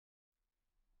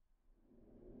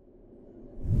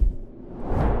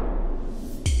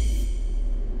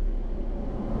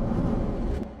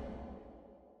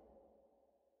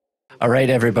All right,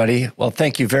 everybody. Well,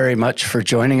 thank you very much for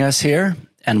joining us here,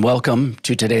 and welcome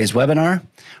to today's webinar,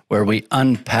 where we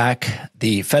unpack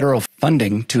the federal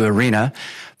funding to ARENA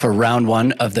for round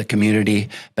one of the Community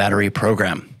Battery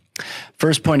Program.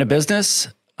 First point of business,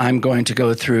 I'm going to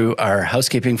go through our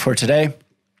housekeeping for today.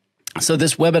 So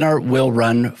this webinar will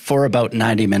run for about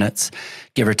 90 minutes,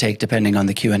 give or take, depending on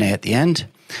the Q&A at the end.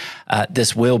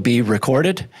 This will be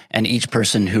recorded, and each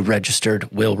person who registered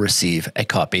will receive a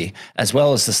copy, as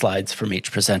well as the slides from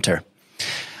each presenter.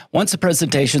 Once the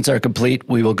presentations are complete,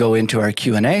 we will go into our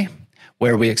Q&A,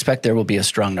 where we expect there will be a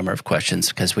strong number of questions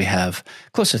because we have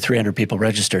close to 300 people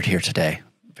registered here today.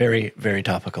 Very, very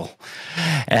topical.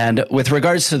 And with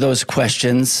regards to those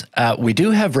questions, we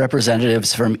do have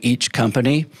representatives from each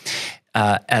company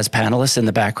as panelists in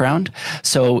the background.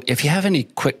 So if you have any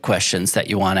quick questions that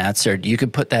you want answered, you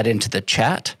can put that into the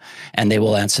chat and they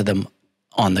will answer them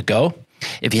on the go.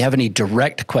 If you have any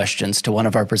direct questions to one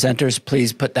of our presenters,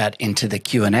 please put that into the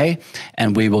Q&A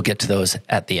and we will get to those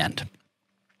at the end.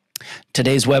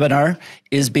 Today's webinar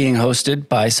is being hosted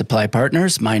by Supply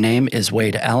Partners. My name is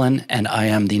Wade Allen, and I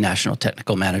am the National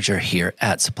Technical Manager here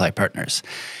at Supply Partners.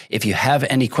 If you have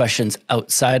any questions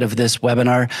outside of this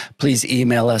webinar, please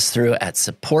email us through at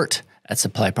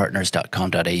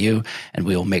support@supplypartners.com.au, and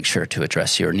we will make sure to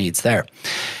address your needs there.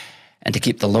 And to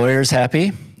keep the lawyers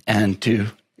happy and to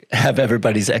have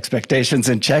everybody's expectations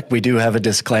in check, we do have a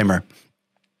disclaimer.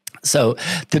 So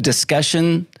the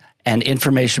discussion and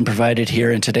information provided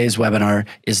here in today's webinar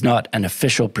is not an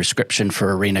official prescription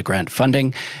for ARENA grant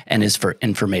funding and is for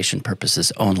information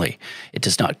purposes only. It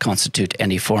does not constitute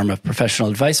any form of professional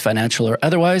advice, financial or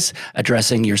otherwise,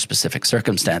 addressing your specific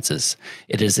circumstances.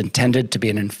 It is intended to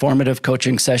be an informative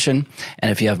coaching session,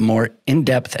 and if you have more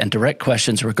in-depth and direct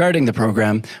questions regarding the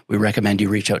program, we recommend you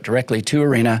reach out directly to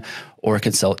ARENA or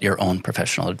consult your own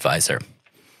professional advisor.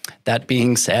 That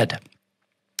being said,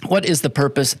 what is the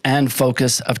purpose and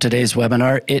focus of today's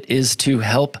webinar? It is to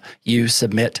help you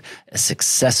submit a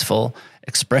successful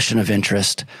expression of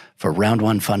interest for round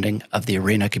one funding of the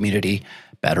ARENA Community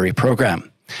Battery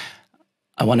Program.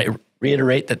 I want to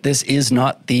reiterate that this is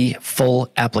not the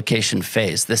full application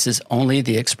phase. This is only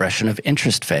the expression of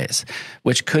interest phase,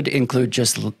 which could include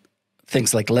just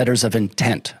things like letters of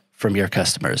intent from your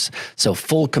customers. So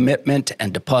full commitment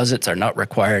and deposits are not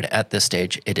required at this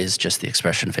stage. It is just the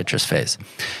expression of interest phase.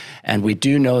 And we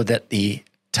do know that the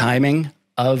timing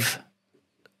of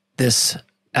this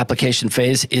application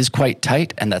phase is quite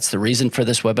tight, and that's the reason for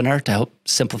this webinar, to help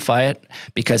simplify it,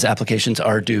 because applications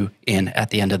are due in at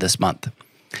the end of this month.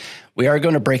 We are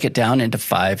going to break it down into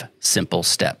 5 simple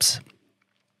steps.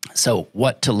 So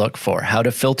what to look for, how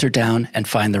to filter down and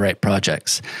find the right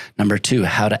projects. Number 2,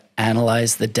 how to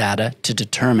analyze the data to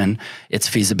determine its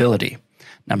feasibility.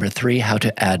 Number 3, how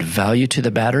to add value to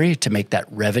the battery to make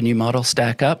that revenue model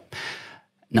stack up.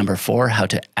 Number 4, how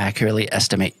to accurately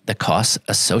estimate the costs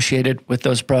associated with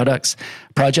those projects.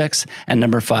 And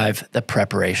number 5, the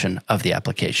preparation of the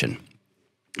application.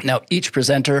 Now, each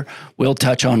presenter will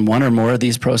touch on one or more of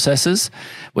these processes,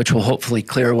 which will hopefully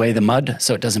clear away the mud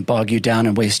so it doesn't bog you down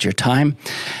and waste your time.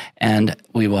 And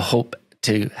we will hope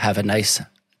to have a nice,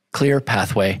 clear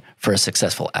pathway for a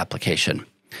successful application.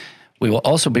 We will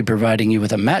also be providing you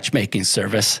with a matchmaking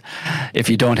service if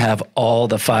you don't have all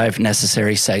the 5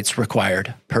 necessary sites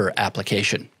required per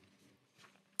application.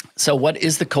 So what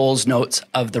is the Coles Notes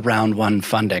of the round one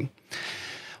funding?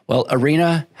 Well,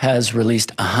 ARENA has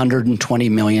released $120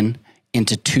 million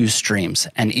into 2 streams,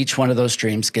 and each one of those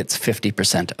streams gets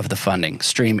 50% of the funding.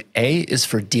 Stream A is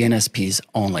for DNSPs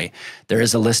only. There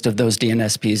is a list of those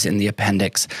DNSPs in the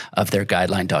appendix of their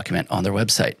guideline document on their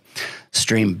website.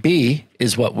 Stream B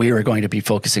is what we are going to be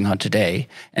focusing on today,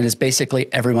 and is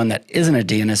basically everyone that isn't a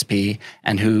DNSP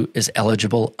and who is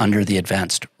eligible under the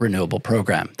Advanced Renewable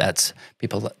Program. That's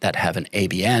people that have an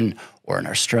ABN or an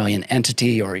Australian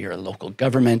entity, or your local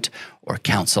government or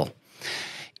council.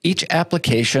 Each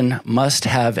application must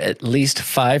have at least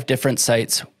 5 different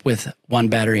sites with 1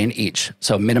 battery in each,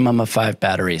 so a minimum of 5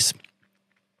 batteries.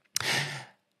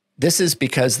 This is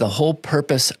because the whole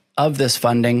purpose of this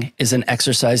funding is an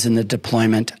exercise in the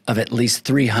deployment of at least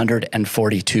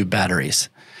 342 batteries.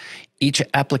 Each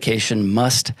application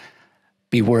must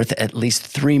be worth at least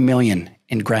 $3 million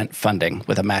in grant funding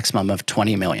with a maximum of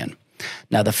 $20 million.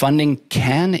 Now, the funding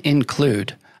can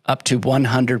include up to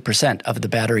 100% of the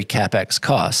battery CapEx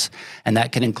costs, and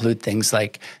that can include things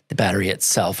like the battery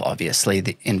itself, obviously,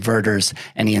 the inverters,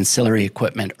 any ancillary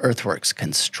equipment, earthworks,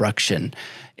 construction,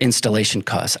 installation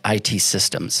costs, IT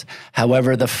systems.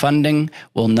 However, the funding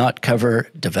will not cover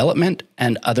development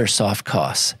and other soft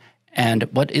costs. And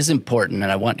what is important,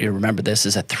 and I want you to remember this,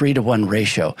 is a 3-to-1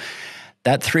 ratio.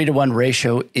 That 3-to-1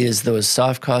 ratio is those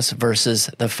soft costs versus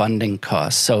the funding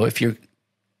costs. So if your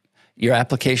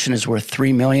application is worth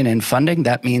 $3 million in funding,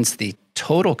 that means the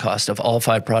total cost of all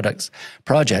 5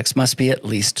 projects must be at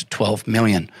least $12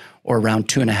 million, or around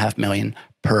 $2.5 million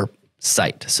per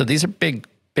site. So these are big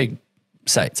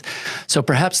sites. So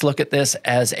perhaps look at this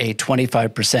as a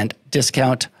 25%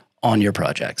 discount on your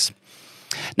projects.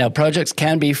 Now, projects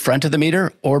can be front of the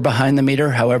meter or behind the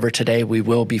meter. However, today we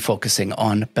will be focusing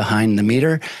on behind the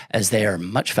meter, as they are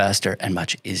much faster and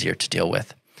much easier to deal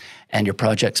with. And your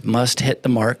projects must hit the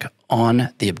mark on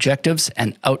the objectives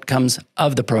and outcomes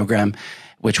of the program,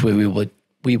 which we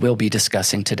will be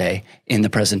discussing today in the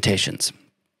presentations.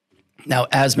 Now,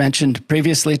 as mentioned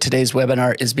previously, today's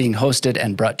webinar is being hosted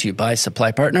and brought to you by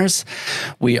Supply Partners.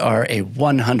 We are a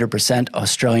 100%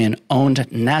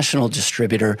 Australian-owned national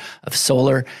distributor of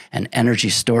solar and energy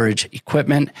storage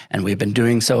equipment, and we've been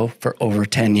doing so for over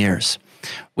 10 years.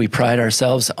 We pride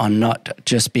ourselves on not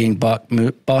just being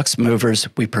box movers.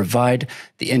 We provide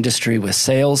the industry with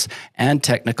sales and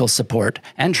technical support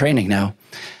and training now,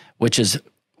 which is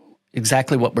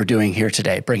exactly what we're doing here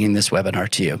today, bringing this webinar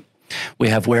to you. We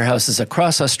have warehouses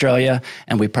across Australia,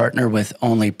 and we partner with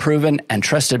only proven and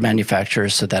trusted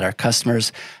manufacturers so that our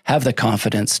customers have the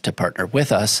confidence to partner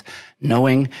with us,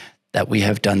 knowing that we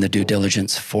have done the due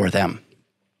diligence for them.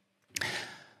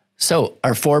 So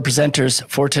our 4 presenters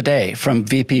for today, from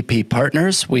VPP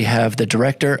Partners, we have the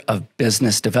Director of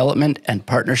Business Development and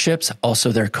Partnerships,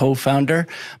 also their co-founder,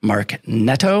 Mark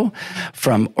Netto.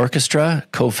 From Orkestra,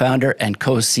 co-founder and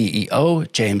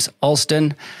co-CEO, James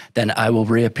Alston. Then I will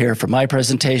reappear for my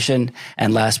presentation.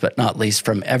 And last but not least,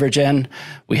 from Evergen,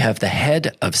 we have the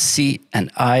Head of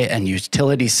C&I and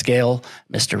Utility Scale,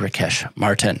 Mr. Rakesh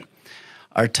Martin.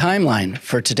 Our timeline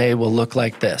for today will look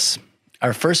like this.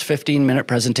 Our first 15-minute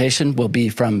presentation will be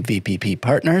from VPP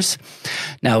Partners.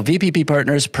 Now, VPP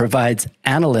Partners provides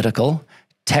analytical,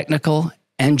 technical,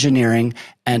 engineering,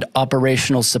 and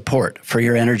operational support for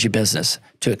your energy business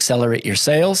to accelerate your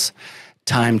sales,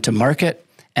 time to market,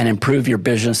 and improve your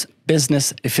business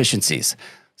efficiencies,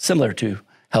 similar to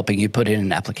helping you put in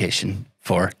an application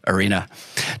for ARENA.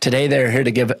 Today, they're here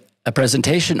to give a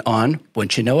presentation on,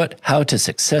 once you know it, how to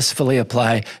successfully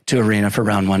apply to ARENA for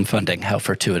round 1 funding. How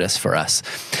fortuitous for us.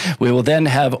 We will then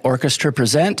have Orkestra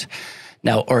present.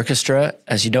 Now, Orkestra,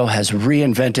 as you know, has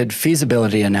reinvented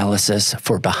feasibility analysis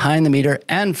for behind the meter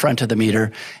and front of the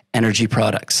meter energy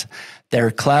products.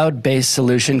 Their cloud-based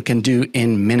solution can do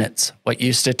in minutes what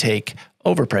used to take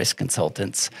overpriced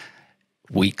consultants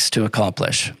weeks to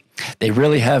accomplish. They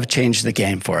really have changed the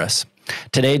game for us.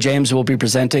 Today, James will be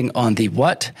presenting on the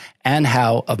what and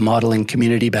how of modeling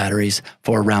community batteries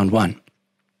for round 1.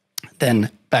 Then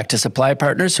back to Supply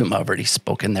Partners, whom I've already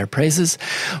spoken their praises,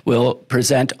 will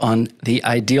present on the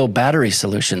ideal battery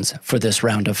solutions for this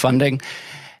round of funding.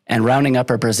 And rounding up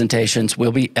our presentations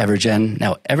will be Evergen.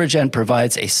 Now, Evergen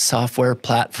provides a software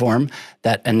platform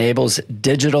that enables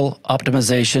digital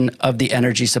optimization of the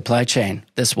energy supply chain.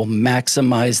 This will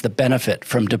maximize the benefit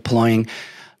from deploying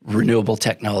renewable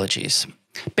technologies.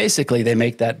 Basically, they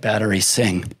make that battery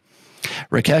sing.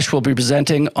 Rakesh will be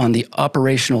presenting on the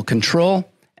operational control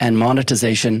and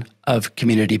monetization of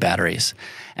community batteries.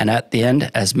 And at the end,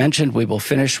 as mentioned, we will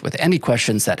finish with any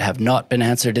questions that have not been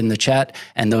answered in the chat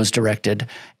and those directed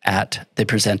at the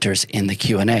presenters in the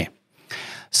Q&A.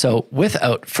 So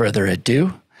without further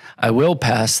ado, I will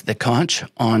pass the conch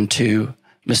on to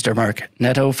Mr. Mark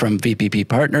Netto from VPP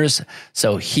Partners,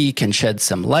 so he can shed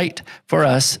some light for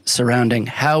us surrounding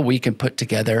how we can put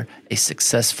together a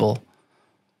successful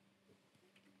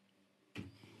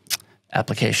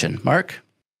application. Mark?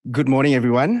 Good morning,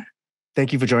 everyone.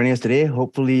 Thank you for joining us today.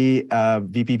 Hopefully,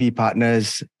 VPP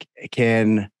Partners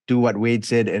can do what Wade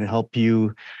said and help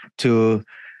you to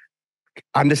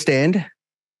understand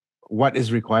what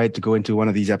is required to go into one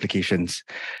of these applications.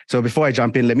 So before I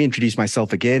jump in, let me introduce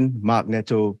myself again. Mark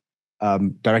Netto,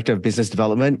 Director of Business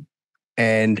Development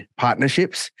and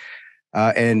Partnerships.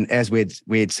 And as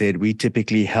Wade said, we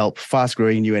typically help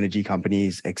fast-growing new energy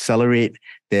companies accelerate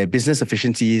their business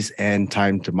efficiencies and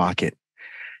time to market.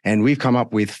 And we've come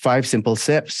up with 5 simple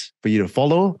steps for you to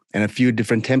follow and a few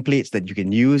different templates that you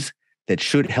can use that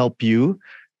should help you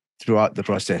throughout the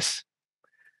process.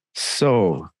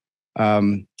 So,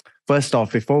 first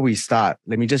off, before we start,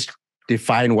 let me just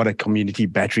define what a community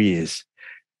battery is.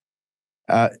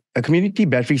 A community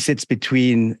battery sits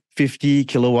between 50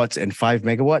 kilowatts and 5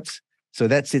 megawatts. So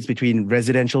that sits between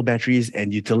residential batteries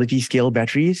and utility scale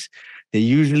batteries. They're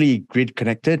usually grid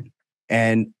connected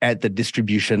and at the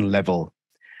distribution level.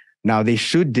 Now, they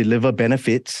should deliver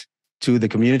benefits to the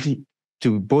community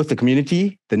to both the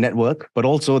community, the network, but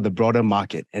also the broader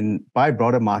market. And by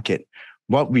broader market,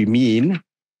 what we mean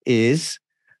is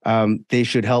they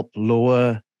should help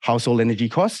lower household energy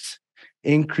costs,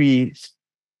 increase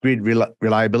grid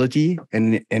reliability,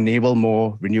 and enable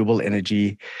more renewable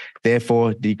energy,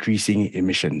 therefore decreasing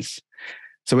emissions.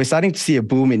 So we're starting to see a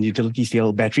boom in utility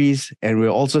scale batteries, and we're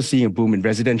also seeing a boom in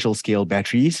residential scale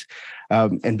batteries.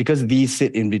 And because these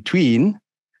sit in between,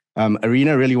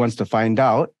 ARENA really wants to find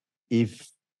out if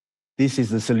this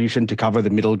is the solution to cover the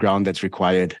middle ground that's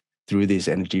required through this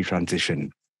energy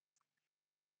transition.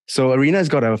 So ARENA's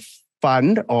got a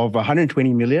fund of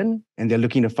 120 million, and they're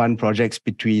looking to fund projects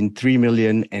between 3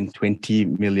 million and 20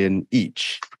 million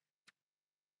each.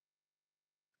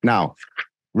 Now,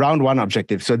 round one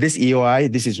objective. So this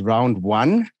EOI, this is round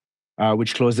one,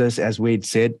 which closes, as Wade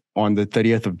said, on the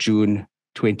 30th of June,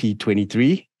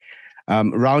 2023.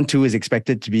 Round two is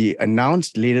expected to be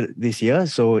announced later this year.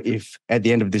 So if at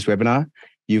the end of this webinar,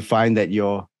 you find that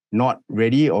you're not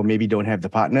ready or maybe don't have the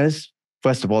partners,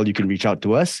 first of all, you can reach out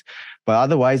to us. But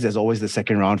otherwise, there's always the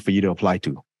second round for you to apply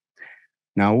to.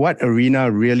 Now, what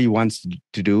ARENA really wants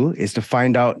to do is to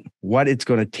find out what it's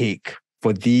going to take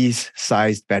for these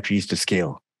sized batteries to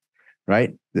scale,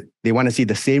 right? They want to see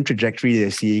the same trajectory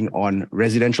they're seeing on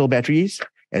residential batteries,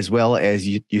 as well as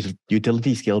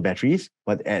utility scale batteries,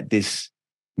 but at this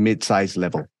mid-size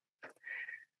level.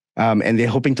 And they're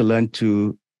hoping to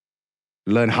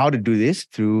learn how to do this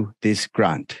through this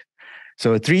grant.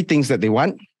 So three things that they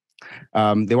want.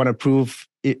 They want to prove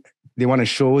it. They want to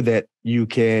show that you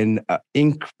can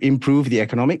improve the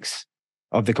economics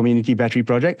of the community battery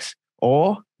projects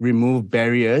or remove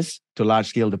barriers to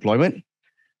large-scale deployment.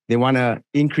 They want to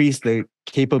increase the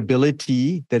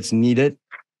capability that's needed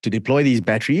to deploy these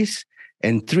batteries.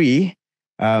 And three,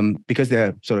 because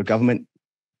they're sort of government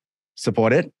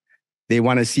supported, they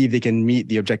want to see if they can meet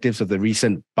the objectives of the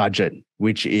recent budget,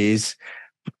 which is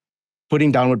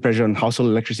putting downward pressure on household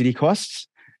electricity costs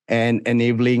and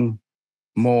enabling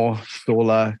more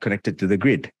solar connected to the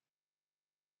grid.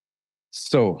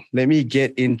 So let me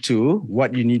get into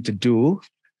what you need to do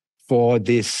for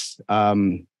this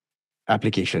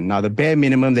application. Now, the bare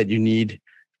minimum that you need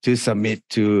to submit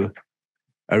to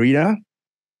ARENA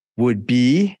would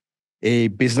be a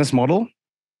business model.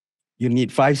 You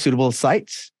need 5 suitable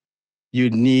sites. You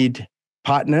need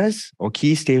partners or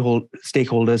key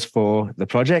stakeholders for the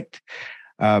project.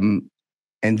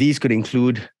 And these could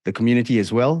include the community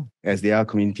as well, as they are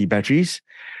community batteries.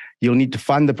 You'll need to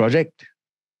fund the project.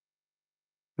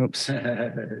 Oops.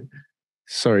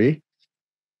 Sorry.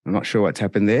 I'm not sure what's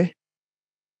happened there.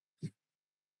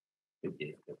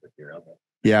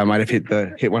 Yeah, I might have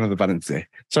hit one of the buttons there.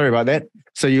 Sorry about that.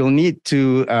 So you'll need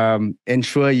to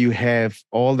ensure you have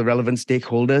all the relevant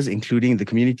stakeholders, including the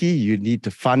community. You need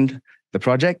to fund the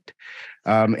project.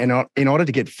 And in order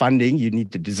to get funding, you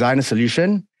need to design a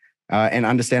solution and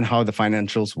understand how the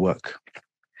financials work.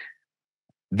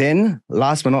 Then,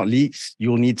 last but not least,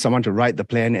 you'll need someone to write the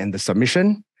plan and the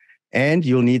submission, and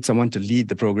you'll need someone to lead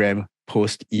the program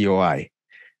post-EOI.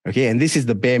 Okay, and this is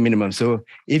the bare minimum. So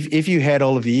if you had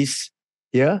all of these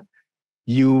here,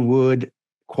 you would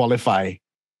qualify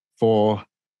for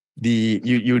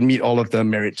you would meet all of the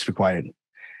merits required.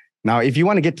 Now, if you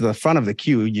want to get to the front of the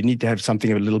queue, you need to have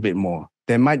something a little bit more.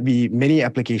 There might be many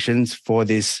applications for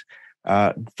this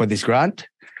grant,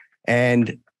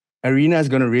 and ARENA is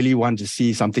going to really want to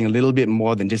see something a little bit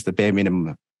more than just the bare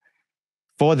minimum.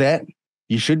 For that,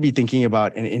 you should be thinking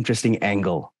about an interesting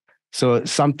angle. So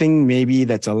something maybe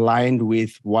that's aligned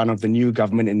with one of the new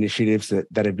government initiatives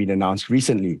that have been announced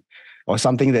recently, or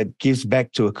something that gives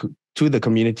back to the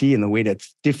community in a way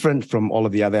that's different from all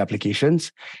of the other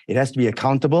applications. It has to be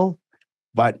accountable,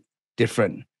 but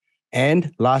different.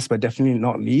 And last but definitely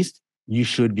not least, you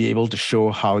should be able to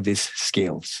show how this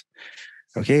scales.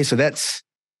 Okay, so that's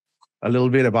a little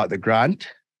bit about the grant.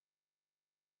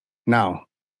 Now,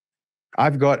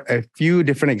 I've got a few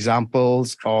different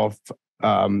examples of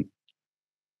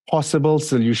possible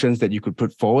solutions that you could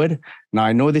put forward. Now,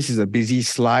 I know this is a busy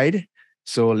slide,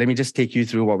 so let me just take you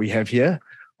through what we have here.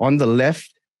 On the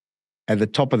left, at the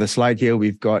top of the slide here,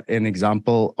 we've got an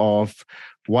example of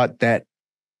what that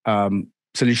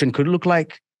solution could look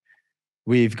like.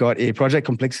 We've got a project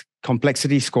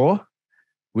complexity score.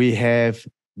 We have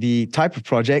the type of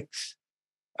projects,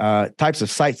 types of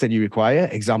sites that you require,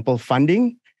 example,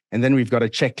 funding. And then we've got a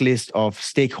checklist of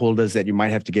stakeholders that you might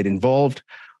have to get involved,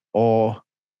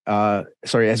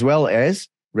 as well as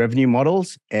revenue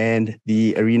models and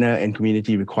the ARENA and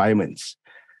community requirements.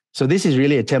 So this is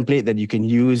really a template that you can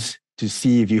use to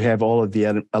see if you have all of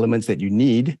the elements that you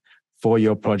need for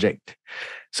your project.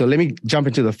 So let me jump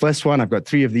into the first one. I've got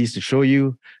 3 of these to show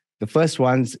you. The first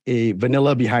one's a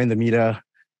vanilla behind the meter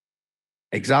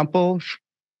example.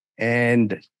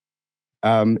 And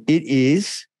it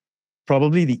is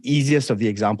probably the easiest of the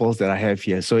examples that I have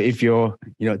here. So if you're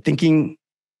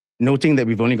noting that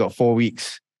we've only got 4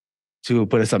 weeks to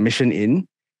put a submission in,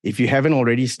 if you haven't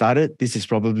already started, this is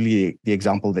probably the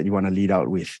example that you want to lead out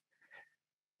with.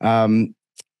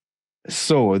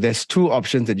 So there's 2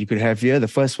 options that you could have here. The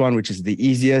first one, which is the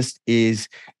easiest, is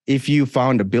if you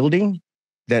found a building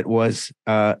that was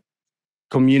a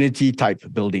community type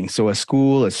building. So a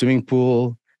school, a swimming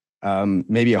pool,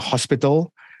 maybe a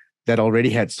hospital that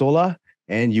already had solar,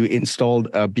 and you installed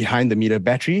a behind the meter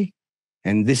battery.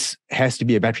 And this has to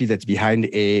be a battery that's behind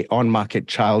a on-market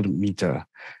child meter.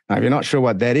 Now, if you're not sure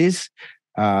what that is,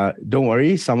 don't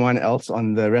worry. Someone else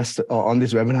on this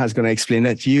webinar is going to explain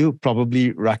that to you,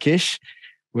 probably Rakesh,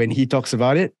 when he talks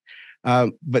about it.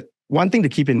 But one thing to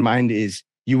keep in mind is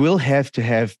you will have to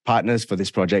have partners for this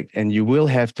project, and you will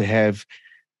have to have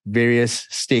various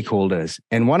stakeholders.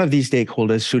 And one of these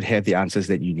stakeholders should have the answers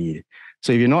that you need.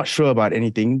 So if you're not sure about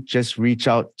anything, just reach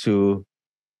out to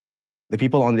the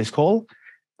people on this call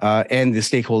and the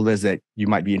stakeholders that you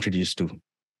might be introduced to.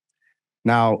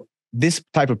 Now, this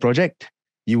type of project,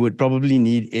 you would probably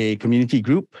need a community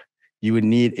group. You would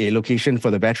need a location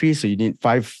for the battery. So you need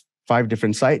five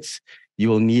different sites. You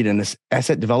will need an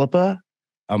asset developer,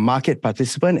 a market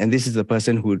participant, and this is the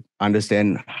person who would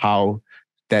understand how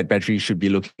that battery should be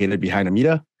located behind a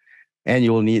meter. And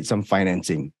you will need some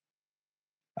financing.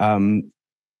 The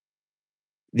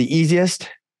easiest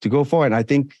to go for, and I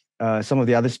think some of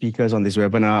the other speakers on this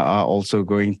webinar are also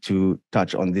going to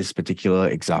touch on this particular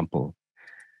example.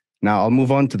 Now I'll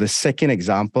move on to the second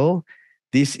example.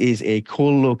 This is a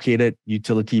co-located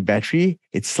utility battery.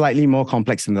 It's slightly more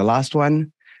complex than the last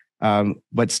one,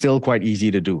 but still quite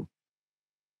easy to do.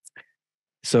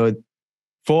 So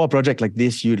for a project like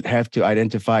this, you'd have to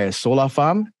identify a solar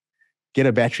farm, get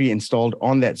a battery installed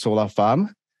on that solar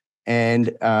farm,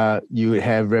 and you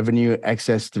have revenue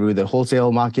access through the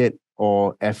wholesale market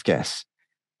or F-gas.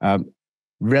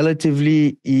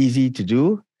 Relatively easy to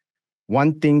do.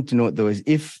 One thing to note though is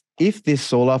if this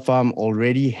solar farm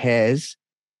already has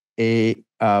an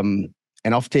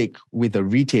offtake with a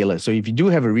retailer, so if you do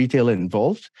have a retailer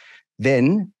involved,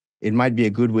 then it might be a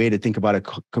good way to think about a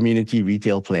community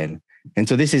retail plan. And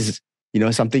so this is,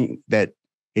 something that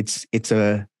it's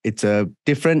a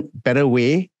different, better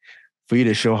way for you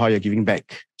to show how you're giving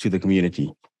back to the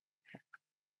community.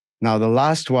 Now, the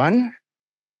last one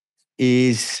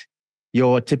is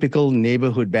your typical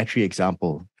neighborhood battery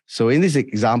example. So in this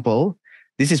example,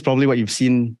 this is probably what you've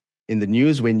seen in the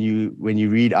news when you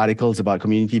read articles about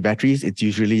community batteries. It's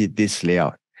usually this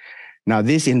layout. Now,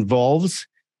 this involves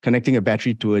connecting a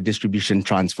battery to a distribution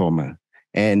transformer.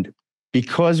 And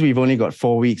because we've only got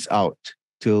 4 weeks out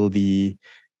till the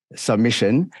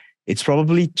submission, it's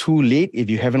probably too late if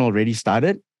you haven't already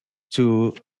started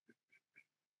to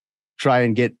try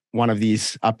and get one of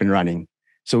these up and running.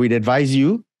 So we'd advise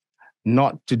you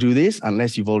not to do this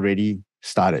unless you've already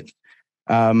started.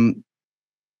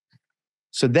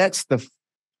 So that's the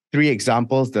 3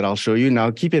 examples that I'll show you.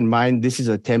 Now, keep in mind, this is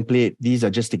a template. These are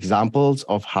just examples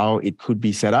of how it could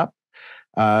be set up.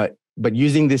 But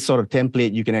using this sort of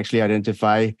template, you can actually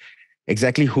identify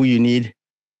exactly who you need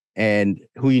and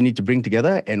who you need to bring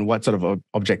together and what sort of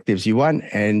objectives you want.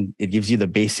 And it gives you the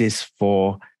basis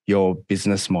for your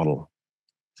business model.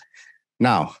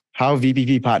 Now, how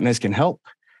VPP Partners can help.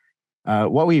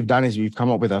 What we've done is we've come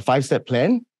up with a 5-step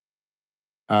plan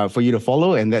for you to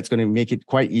follow, and that's going to make it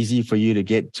quite easy for you to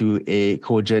get to a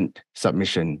cogent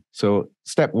submission. So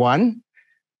step 1,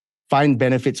 find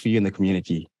benefits for you in the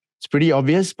community. It's pretty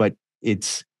obvious, but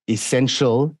it's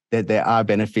essential that there are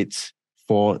benefits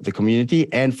for the community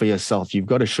and for yourself. You've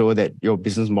got to show that your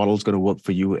business model is going to work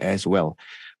for you as well.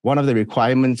 One of the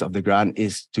requirements of the grant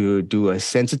is to do a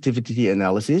sensitivity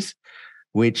analysis,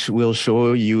 which will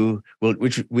show you,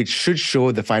 which should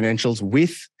show the financials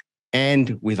with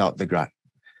and without the grant.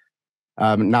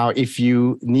 Now, if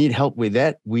you need help with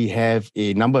that, we have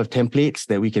a number of templates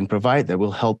that we can provide that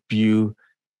will help you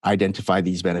identify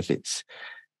these benefits.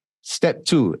 Step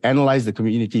 2, analyze the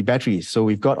community batteries. So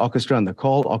we've got Orkestra on the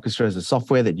call. Orkestra is a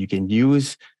software that you can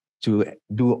use to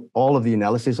do all of the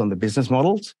analysis on the business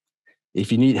models.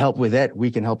 If you need help with that, we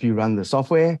can help you run the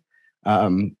software,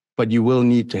 but you will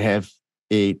need to have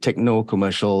a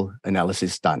techno-commercial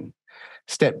analysis done.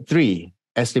 Step 3,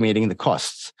 estimating the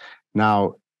costs.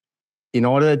 Now, in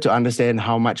order to understand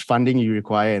how much funding you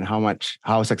require and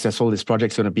how successful this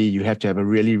project is going to be, you have to have a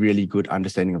really, really good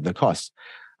understanding of the costs.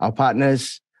 Our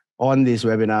partners on this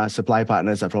webinar, supply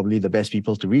partners are probably the best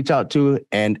people to reach out to,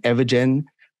 and Evergen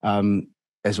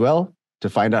as well, to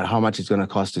find out how much it's going to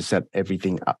cost to set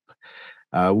everything up.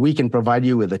 We can provide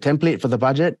you with a template for the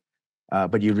budget,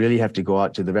 but you really have to go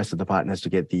out to the rest of the partners to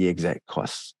get the exact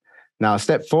costs. Now,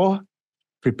 step 4,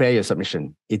 prepare your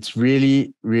submission. It's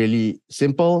really, really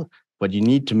simple, but you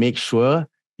need to make sure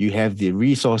you have the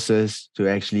resources to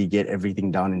actually get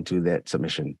everything down into that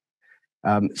submission.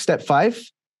 Step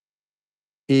 5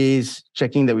 is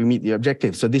checking that we meet the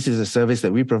objectives. So this is a service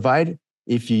that we provide.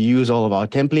 If you use all of our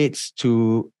templates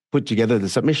to put together the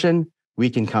submission, we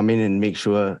can come in and make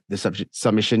sure the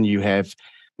submission you have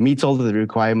meets all of the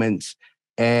requirements.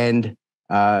 And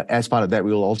as part of that,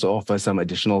 we will also offer some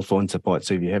additional phone support.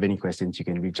 So if you have any questions, you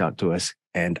can reach out to us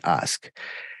and ask.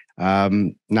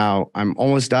 Now, I'm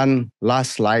almost done.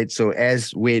 Last slide. So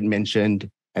as Wade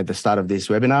mentioned at the start of this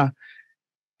webinar,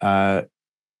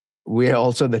 we are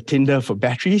also the Tinder for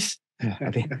batteries.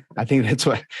 I think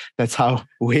that's how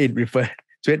Wade referred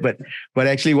to it. But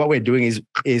actually what we're doing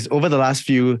is over the last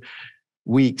few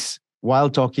weeks, while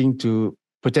talking to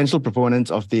potential proponents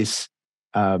of this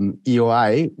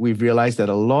EOI, we've realized that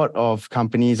a lot of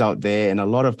companies out there and a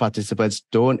lot of participants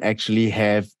don't actually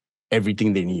have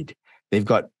everything they need. They've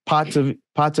got parts of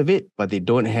it, but they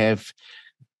don't have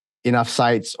enough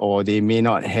sites, or they may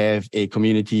not have a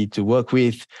community to work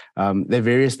with. There are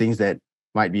various things that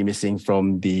might be missing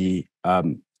from the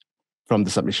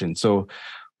submission. So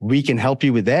we can help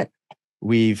you with that.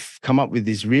 We've come up with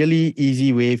this really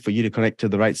easy way for you to connect to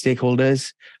the right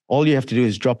stakeholders. All you have to do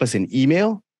is drop us an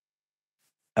email.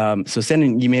 So send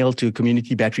an email to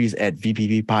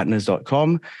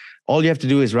communitybatteries@vpppartners.com. All you have to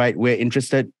do is write, "We're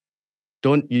interested."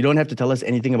 You don't have to tell us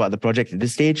anything about the project at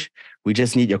this stage. We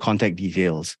just need your contact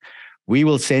details. We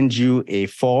will send you a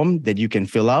form that you can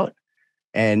fill out.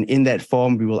 And in that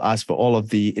form, we will ask for all of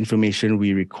the information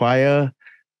we require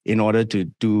in order to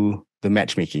do the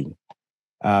matchmaking.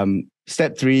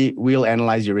 Step 3, we'll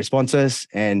analyze your responses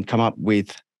and come up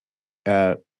with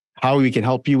how we can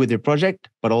help you with your project,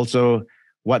 but also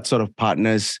what sort of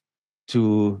partners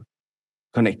to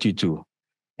connect you to.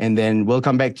 And then we'll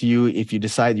come back to you if you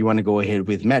decide you want to go ahead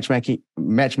with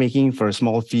matchmaking for a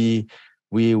small fee.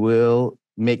 We will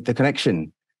make the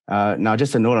connection. Now,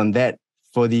 just a note on that,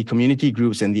 for the community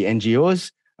groups and the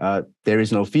NGOs, there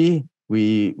is no fee.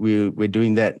 We're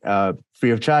doing that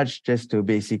free of charge, just to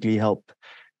basically help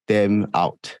them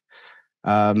out.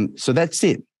 So that's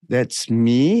it. That's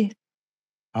me.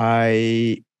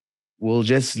 I will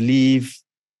just leave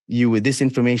you with this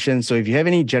information. So if you have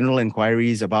any general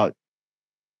inquiries about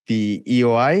the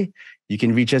EOI, you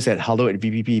can reach us at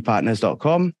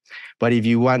hello@vpppartners.com. But if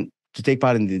you want to take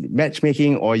part in the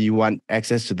matchmaking, or you want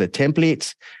access to the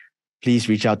templates, please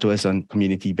reach out to us on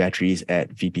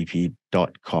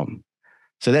communitybatteries@vpp.com.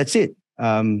 So that's it.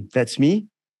 That's me.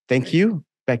 Thank you.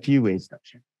 Back to you, Wade.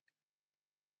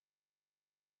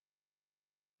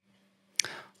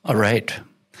 All right.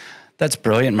 That's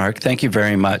brilliant, Mark. Thank you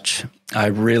very much. I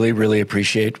really, really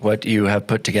appreciate what you have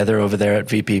put together over there at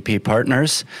VPP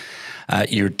Partners.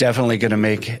 You're definitely going to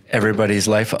make everybody's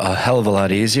life a hell of a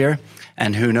lot easier.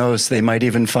 And who knows, they might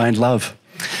even find love.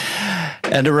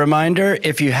 And a reminder,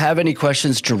 if you have any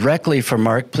questions directly for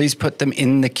Mark, please put them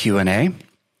in the Q&A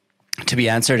to be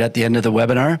answered at the end of the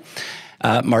webinar.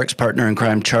 Mark's partner in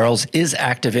crime, Charles, is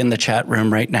active in the chat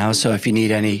room right now. So if you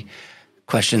need any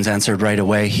questions answered right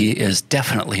away, he is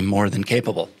definitely more than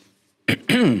capable.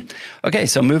 Okay,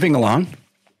 so moving along.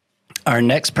 Our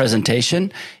next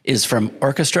presentation is from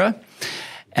Orkestra,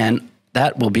 and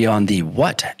that will be on the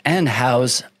what and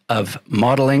hows of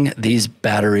modeling these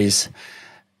batteries.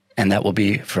 And that will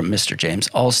be from Mr. James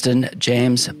Alston.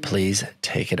 James, please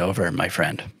take it over, my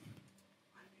friend.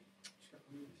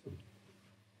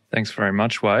 Thanks very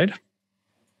much, Wade.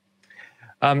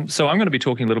 So I'm going to be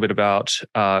talking a little bit about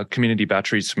community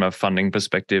batteries from a funding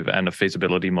perspective and a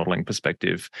feasibility modeling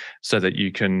perspective, so that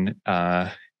you can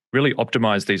really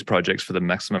optimize these projects for the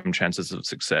maximum chances of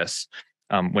success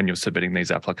when you're submitting these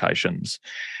applications.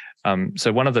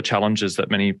 So one of the challenges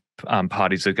that many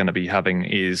parties are going to be having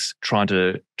is trying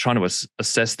to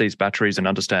assess these batteries and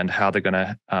understand how they're going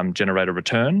to generate a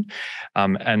return.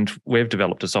 And we've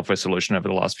developed a software solution over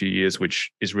the last few years,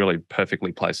 which is really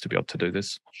perfectly placed to be able to do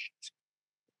this.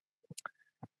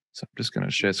 So I'm just going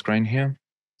to share screen here.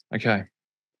 Okay.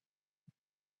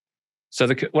 So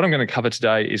what I'm going to cover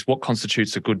today is what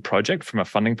constitutes a good project from a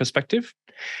funding perspective.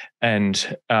 And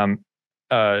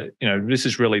this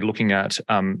is really looking at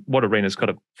what ARENA's got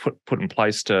to put in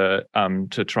place to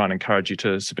try and encourage you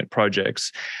to submit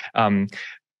projects.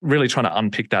 really trying to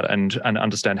unpick that and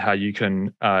understand how you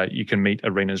can meet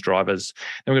ARENA's drivers.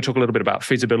 Then we're going to talk a little bit about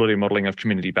feasibility modeling of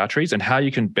community batteries and how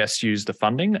you can best use the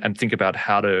funding and think about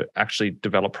how to actually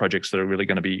develop projects that are really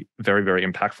going to be very, very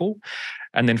impactful.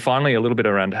 And then finally, a little bit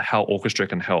around how Orkestra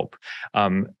can help,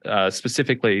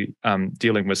 specifically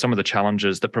dealing with some of the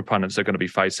challenges that proponents are going to be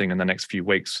facing in the next few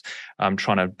weeks,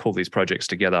 trying to pull these projects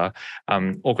together.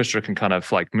 Orkestra can kind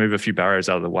of like move a few barriers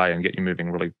out of the way and get you moving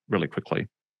really, really quickly.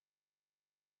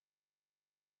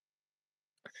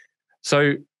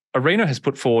 So ARENA has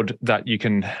put forward that you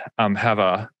can have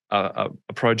a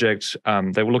project.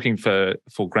 They were looking for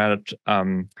grant.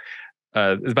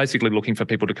 Basically looking for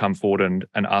people to come forward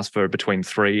and ask for between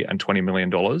 $3 and $20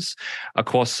 million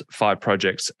across 5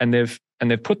 projects, and they've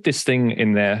put this thing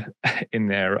in their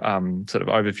sort of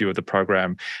overview of the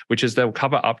program, which is they'll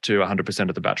cover up to 100%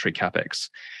 of the battery capex.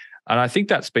 And I think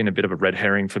that's been a bit of a red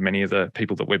herring for many of the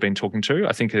people that we've been talking to.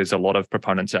 I think there's a lot of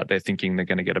proponents out there thinking they're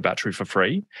going to get a battery for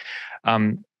free.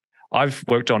 I've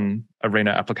worked on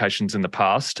ARENA applications in the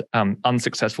past,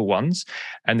 unsuccessful ones,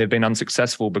 and they've been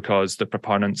unsuccessful because the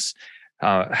proponents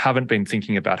haven't been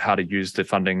thinking about how to use the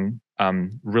funding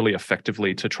really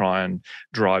effectively to try and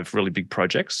drive really big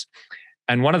projects.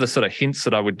 And one of the sort of hints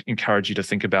that I would encourage you to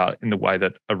think about in the way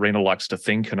that ARENA likes to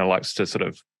think and likes to sort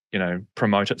of,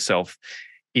 promote itself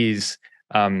is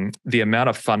the amount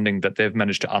of funding that they've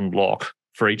managed to unlock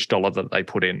for each dollar that they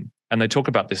put in. And they talk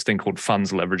about this thing called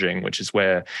funds leveraging, which is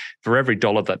where for every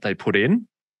dollar that they put in,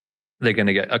 they're going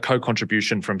to get a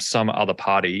co-contribution from some other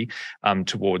party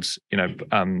towards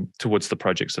the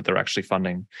projects that they're actually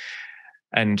funding.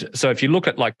 And so if you look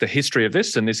at like the history of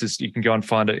this, and this is, you can go and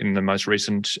find it in the most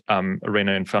recent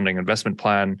ARENA and funding investment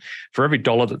plan, for every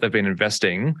dollar that they've been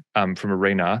investing from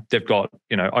ARENA, they've got,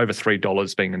 over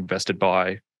 $3 being invested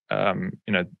by,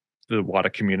 the wider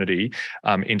community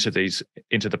into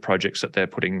the projects that they're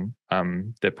putting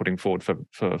forward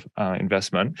for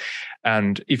investment.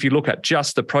 And if you look at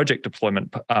just the project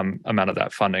deployment amount of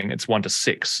that funding, it's 1 to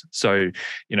 6. So,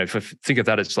 think of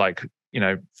that as like,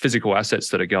 physical assets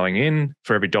that are going in.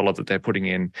 For every dollar that they're putting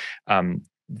in,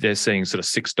 they're seeing sort of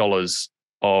 $6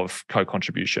 of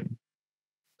co-contribution.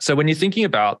 So when you're thinking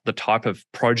about the type of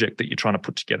project that you're trying to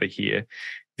put together here,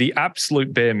 the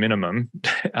absolute bare minimum,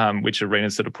 which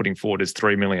ARENA's sort of putting forward, is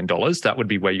 $3 million. That would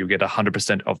be where you get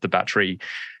 100% of the battery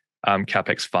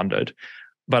capex funded.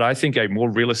 But I think a more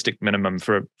realistic minimum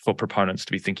for proponents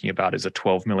to be thinking about is a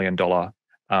 $12 million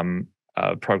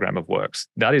program of works.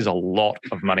 That is a lot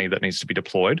of money that needs to be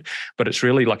deployed. But it's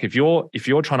really like if you're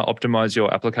trying to optimize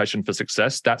your application for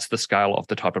success, that's the scale of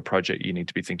the type of project you need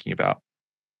to be thinking about.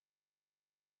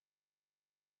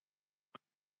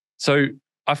 So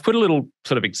I've put a little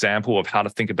sort of example of how to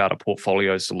think about a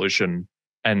portfolio solution.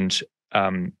 And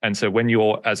so when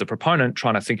you're, as a proponent,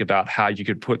 trying to think about how you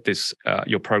could put this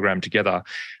your program together,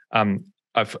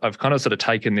 I've kind of sort of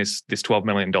taken this $12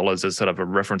 million as sort of a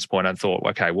reference point and thought,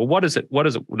 okay, well, would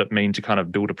it mean to kind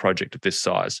of build a project of this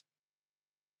size?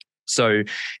 So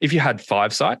if you had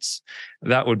 5 sites,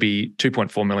 that would be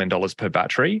 $2.4 million per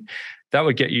battery. That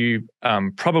would get you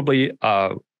probably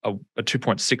a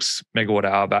 2.6 megawatt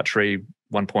hour battery,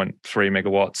 1.3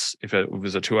 megawatts if it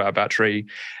was a 2-hour battery.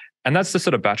 And that's the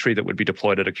sort of battery that would be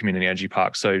deployed at a community energy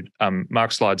park. So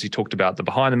Mark's slides, he talked about the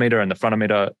behind the meter and the front of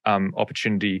meter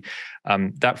opportunity.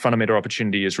 That front of meter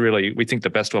opportunity is really, we think the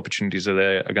best opportunities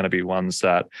are going to be ones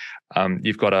that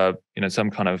you've got some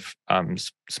kind of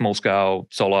small scale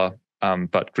solar,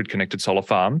 but grid connected solar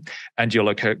farm, and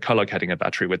you're co-locating a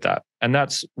battery with that. And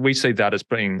we see that as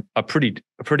being a pretty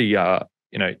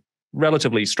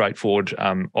relatively straightforward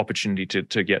opportunity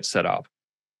to get set up.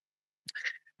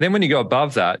 Then when you go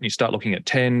above that and you start looking at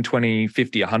 10, 20,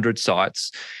 50, 100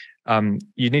 sites,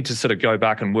 you need to sort of go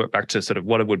back and work back to sort of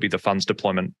what it would be the funds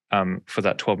deployment for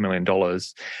that $12 million.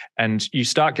 And you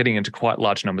start getting into quite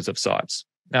large numbers of sites.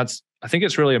 Now, I think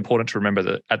it's really important to remember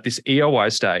that at this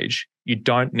EOI stage, you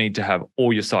don't need to have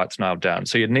all your sites nailed down.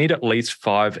 So you need at least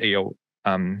 5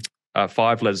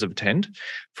 letters of intent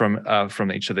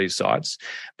from each of these sites.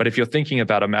 But if you're thinking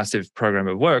about a massive program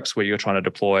of works where you're trying to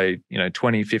deploy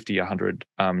 20, 50, 100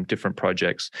 different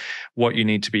projects, what you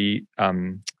need to be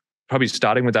probably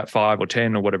starting with that 5 or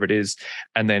 10 or whatever it is,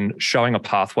 and then showing a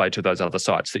pathway to those other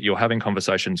sites that you're having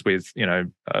conversations with,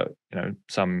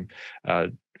 some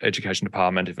education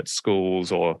department, if it's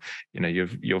schools, or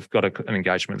you've got an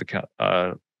engagement with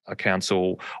a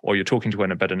council, or you're talking to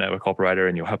an embedded network operator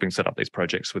and you're helping set up these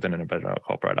projects within an embedded network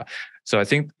operator. So I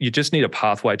think you just need a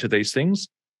pathway to these things.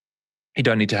 You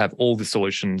don't need to have all the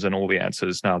solutions and all the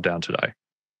answers nailed down today.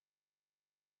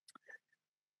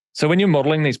 So when you're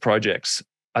modeling these projects,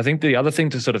 I think the other thing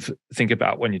to sort of think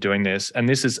about when you're doing this, and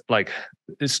this is like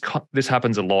this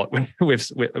happens a lot.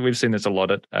 We've seen this a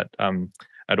lot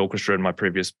at Orkestra in my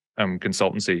previous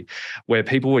consultancy, where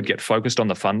people would get focused on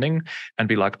the funding and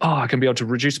be like, "Oh, I can be able to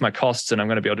reduce my costs, and I'm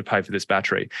going to be able to pay for this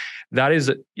battery."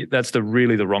 That's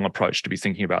really the wrong approach to be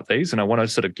thinking about these. And I want to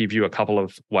sort of give you a couple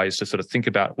of ways to sort of think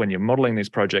about when you're modeling these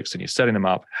projects and you're setting them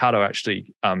up, how to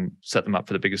actually set them up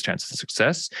for the biggest chances of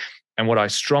success. And what I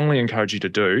strongly encourage you to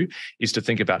do is to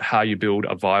think about how you build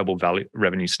a viable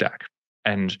revenue stack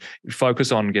and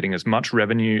focus on getting as much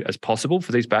revenue as possible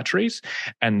for these batteries,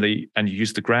 and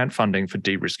use the grant funding for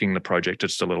de-risking the project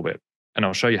just a little bit. And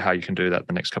I'll show you how you can do that in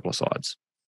the next couple of slides.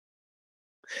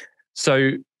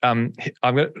 So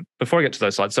before I get to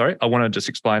those slides, I want to just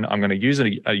explain, I'm going to use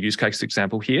a use case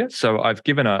example here. So I've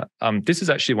given this is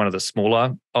actually one of the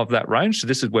smaller of that range. So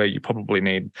this is where you probably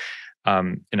need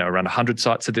around 100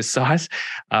 sites of this size.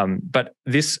 But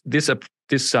this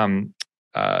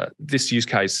use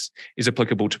case is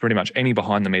applicable to pretty much any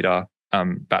behind the meter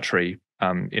battery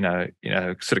in a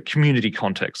sort of community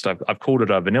context. I've called it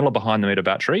a vanilla behind the meter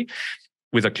battery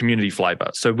with a community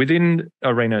flavor. So within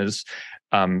ARENA's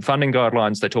funding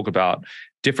guidelines, they talk about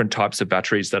different types of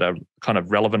batteries that are kind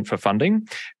of relevant for funding.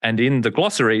 And in the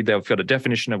glossary, they've got a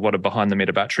definition of what a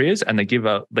behind-the-meter battery is, and they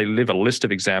leave a list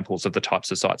of examples of the types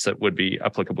of sites that would be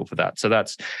applicable for that. So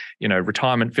that's,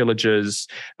 retirement villages,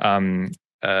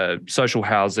 social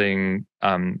housing,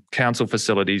 council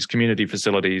facilities, community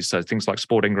facilities, so things like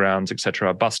sporting grounds,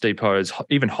 etc., bus depots,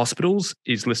 even hospitals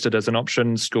is listed as an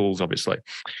option, schools, obviously.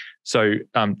 So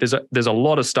there's a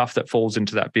lot of stuff that falls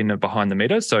into that bin of behind the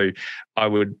meter. So I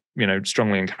would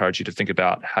strongly encourage you to think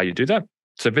about how you do that.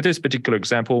 So for this particular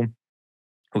example,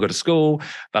 we've got a school,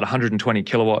 about 120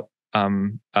 kilowatt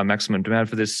maximum demand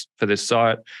for this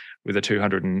site, with a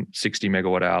 260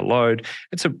 megawatt hour load.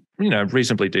 It's a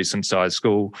reasonably decent sized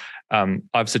school.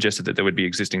 I've suggested that there would be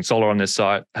existing solar on this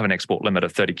site, have an export limit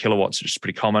of 30 kilowatts, which is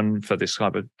pretty common for this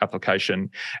type of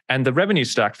application. And the revenue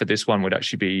stack for this one would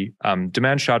actually be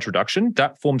demand charge reduction.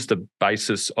 That forms the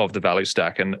basis of the value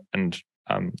stack. And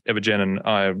Evergen and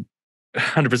I are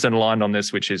 100% aligned on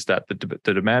this, which is that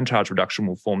the demand charge reduction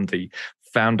will form the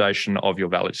foundation of your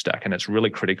value stack. And it's really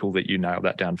critical that you nail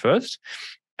that down first.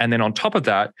 And then on top of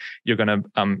that, you're going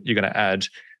to add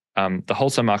the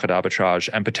wholesale market arbitrage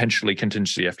and potentially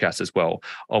contingency FCAS as well,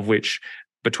 of which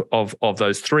of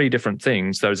those three different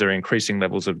things, those are increasing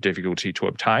levels of difficulty to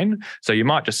obtain. So you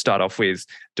might just start off with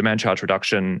demand charge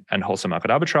reduction and wholesale market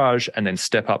arbitrage, and then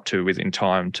step up to, within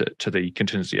time, to the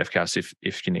contingency FCAS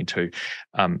if you need to.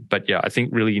 But yeah, I think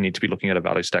really you need to be looking at a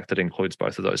value stack that includes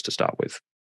both of those to start with.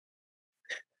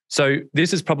 So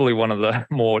this is probably one of the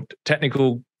more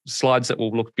technical slides that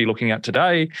we'll be looking at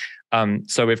today.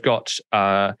 So we've got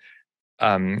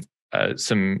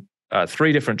some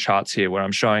three different charts here where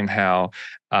I'm showing how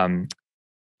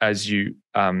as you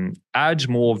add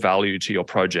more value to your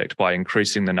project by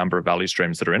increasing the number of value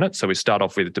streams that are in it. So we start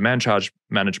off with demand charge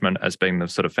management as being the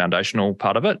sort of foundational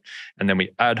part of it, and then we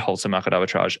add wholesale market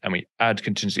arbitrage and we add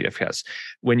contingency FCAS.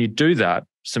 When you do that,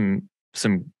 some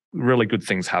really good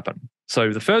things happen.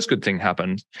 So the first good thing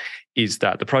happens is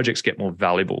that the projects get more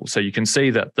valuable. So you can see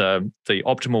that the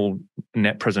optimal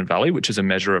net present value, which is a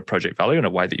measure of project value and a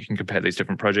way that you can compare these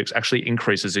different projects, actually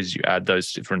increases as you add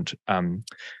those different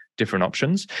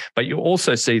options. But you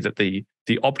also see that the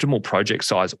optimal project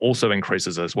size also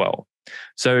increases as well.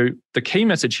 So the key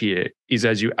message here is,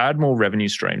 as you add more revenue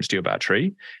streams to your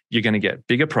battery, you're going to get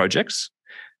bigger projects.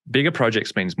 Bigger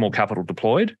projects means more capital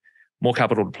deployed. More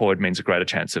capital deployed means a greater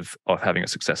chance of having a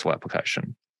successful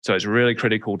application. So it's really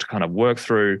critical to kind of work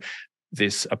through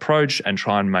this approach and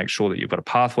try and make sure that you've got a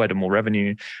pathway to more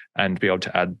revenue and be able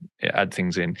to add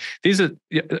things in. This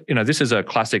is a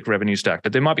classic revenue stack,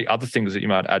 but there might be other things that you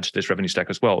might add to this revenue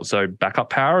stack as well. So backup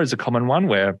power is a common one,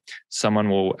 where someone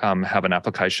will have an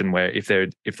application where if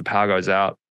the power goes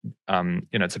out,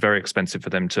 it's very expensive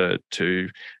for them to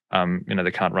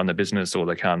they can't run their business, or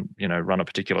they can't run a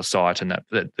particular site, and that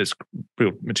there's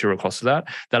real material costs to that.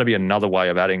 That'll be another way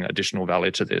of adding additional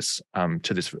value to this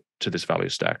value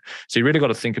stack. So you really got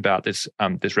to think about this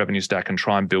revenue stack and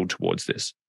try and build towards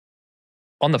this.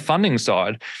 On the funding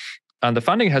side, the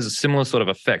funding has a similar sort of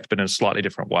effect, but in a slightly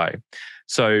different way.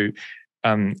 So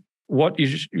what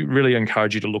you really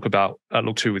encourage you to look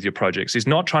to with your projects is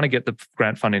not trying to get the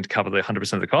grant funding to cover the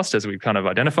 100% of the cost, as we've kind of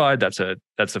identified. That's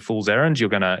a fool's errand.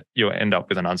 You'll end up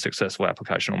with an unsuccessful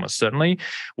application almost certainly.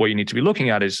 What you need to be looking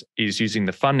at is using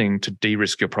the funding to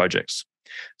de-risk your projects.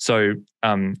 So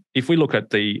if we look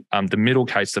at the middle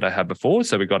case that I had before,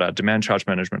 so we've got our demand charge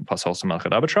management plus wholesale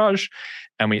market arbitrage,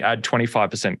 and we add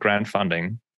 25% grant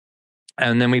funding.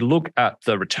 And then we look at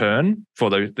the return for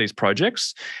these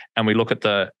projects, and we look at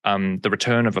the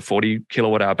return of a 40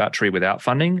 kilowatt hour battery without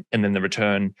funding, and then the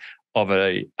return of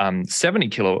a 70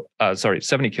 kilowatt,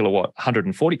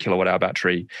 140 kilowatt hour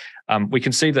battery. We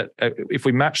can see that if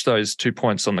we match those 2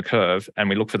 points on the curve and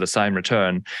we look for the same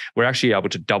return, we're actually able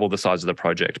to double the size of the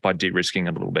project by de-risking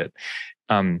a little bit.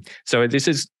 So this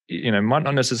is, might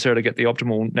not necessarily get the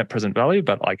optimal net present value,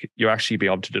 but like you actually be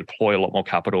able to deploy a lot more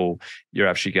capital. You're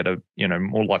actually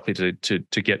more likely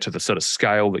to get to the sort of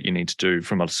scale that you need to do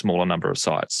from a smaller number of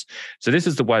sites. So this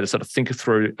is the way to sort of think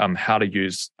through how to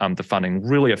use the funding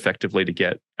really effectively to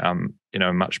get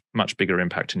much bigger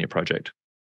impact in your project.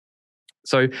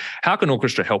 So how can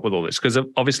Orkestra help with all this? Because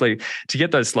obviously, to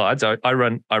get those slides, I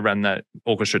ran that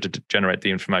Orkestra to generate the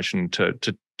information to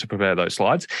prepare those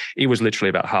slides. It was literally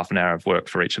about half an hour of work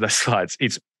for each of those slides.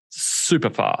 It's super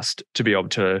fast to be able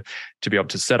to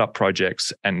set up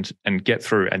projects and get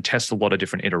through and test a lot of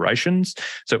different iterations.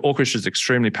 So Orkestra is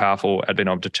extremely powerful at being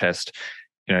able to test,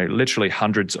 literally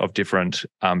hundreds of different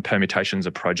permutations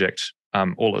of project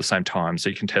all at the same time. So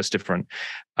you can test different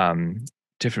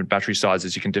battery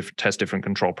sizes, you can test different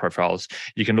control profiles,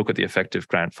 you can look at the effective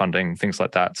grant funding, things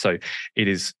like that. So it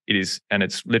is, and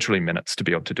it's literally minutes to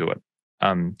be able to do it.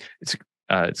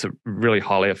 It's a really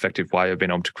highly effective way of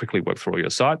being able to quickly work through all your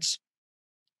sites.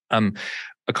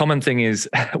 A common thing is,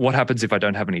 what happens if I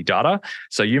don't have any data?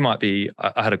 So you might be,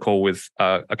 I had a call with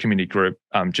a community group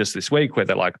just this week where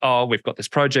they're like, oh, we've got this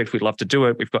project, we'd love to do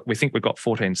it. We think we've got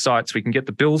 14 sites, we can get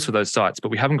the bills for those sites, but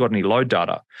we haven't got any load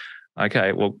data.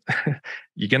 Okay, well,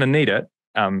 you're going to need it.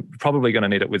 Probably going to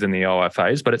need it within the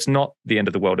OFAs, but it's not the end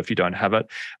of the world if you don't have it.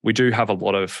 We do have a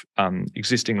lot of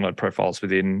existing load profiles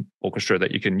within Orkestra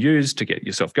that you can use to get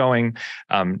yourself going,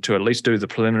 to at least do the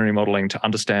preliminary modelling to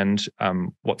understand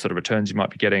what sort of returns you might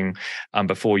be getting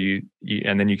before you,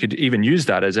 and then you could even use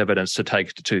that as evidence to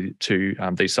take to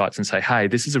these sites and say, hey,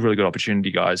 this is a really good opportunity,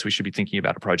 guys. We should be thinking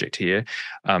about a project here.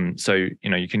 So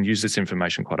you can use this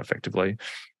information quite effectively.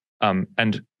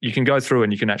 And you can go through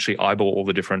and you can actually eyeball all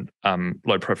the different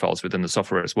load profiles within the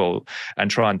software as well,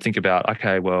 and try and think about,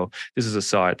 okay, well, this is a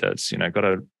site that's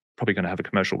probably going to have a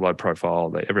commercial load profile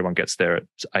that everyone gets there at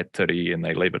 8:30 and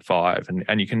they leave at 5,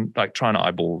 and you can try and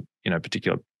eyeball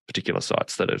particular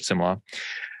sites that are similar.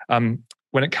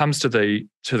 When it comes to the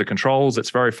controls, it's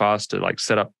very fast to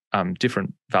set up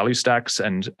different value stacks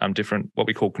and different what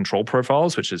we call control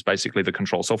profiles, which is basically the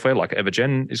control software like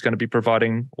Evergen is going to be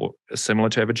providing, or similar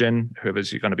to Evergen.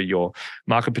 Whoever's going to be your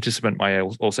market participant may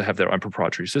also have their own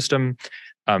proprietary system.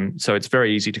 So it's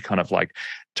very easy to kind of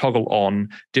toggle on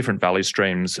different value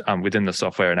streams within the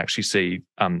software and actually see,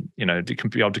 to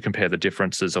be able to compare the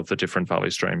differences of the different value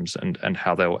streams and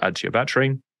how they'll add to your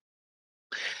battery.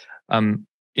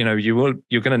 You're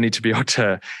going to need to be able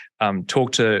to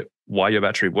talk to why your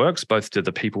battery works, both to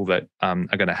the people that are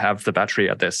going to have the battery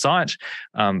at their site,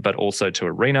 but also to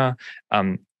ARENA.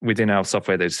 Within our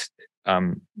software, there's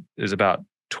about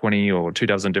 20 or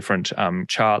 24 different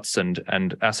charts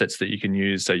and assets that you can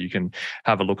use. So you can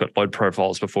have a look at load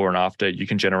profiles before and after. You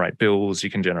can generate bills. You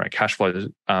can generate cash flow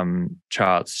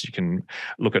charts. You can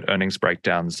look at earnings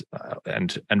breakdowns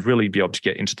and really be able to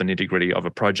get into the nitty-gritty of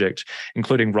a project,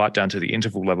 including right down to the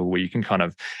interval level, where you can kind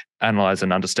of analyze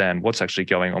and understand what's actually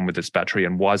going on with this battery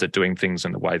and why is it doing things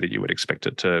in the way that you would expect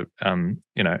it to.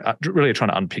 Really trying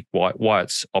to unpick why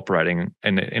it's operating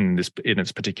in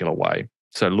its particular way.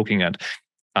 So looking at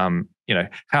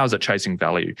how is it chasing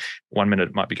value? 1 minute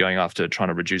it might be going after trying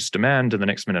to reduce demand, and the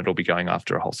next minute it'll be going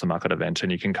after a wholesale market event,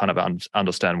 and you can kind of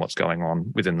understand what's going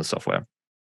on within the software.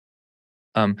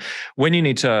 When you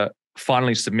need to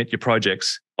finally submit your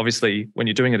projects, obviously when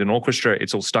you're doing it in Orkestra,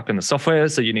 it's all stuck in the software,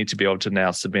 so you need to be able to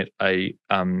now submit a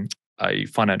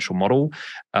financial model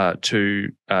to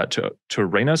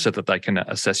ARENA so that they can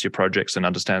assess your projects and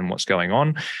understand what's going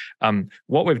on.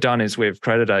 What we've done is we've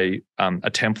created a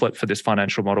template for this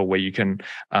financial model where you can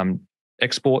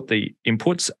export the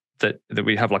inputs that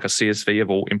we have, like a CSV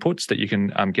of all inputs that you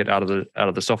can get out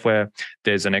of the software.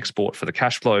 There's an export for the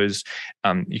cash flows.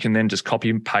 You can then just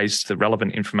copy and paste the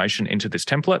relevant information into this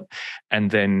template, and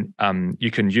then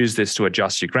you can use this to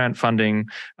adjust your grant funding.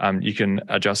 You can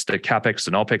adjust the CapEx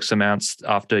and OpEx amounts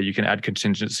after. You can add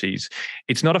contingencies.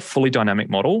 It's not a fully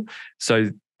dynamic model, so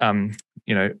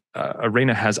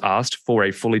ARENA has asked for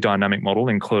a fully dynamic model,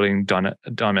 including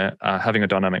having a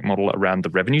dynamic model around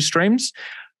the revenue streams.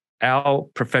 Our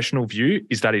professional view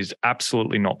is that is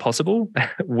absolutely not possible.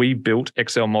 We built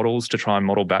Excel models to try and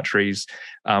model batteries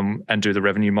and do the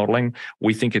revenue modeling.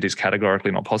 We think it is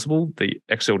categorically not possible. The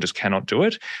Excel just cannot do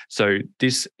it. So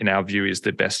this, in our view, is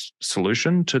the best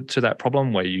solution to that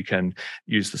problem, where you can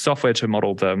use the software to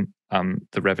model the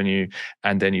the revenue,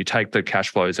 and then you take the cash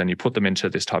flows and you put them into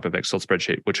this type of Excel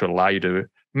spreadsheet, which will allow you to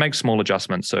make small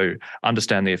adjustments. So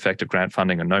understand the effect of grant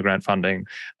funding and no grant funding,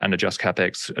 and adjust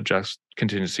CapEx, adjust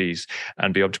contingencies,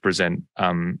 and be able to present,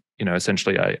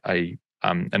 essentially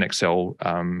an Excel,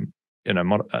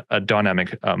 a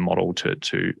dynamic model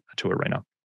to Arena.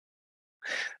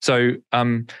 So,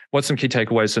 what's some key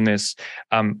takeaways from this?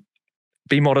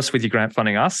 Be modest with your grant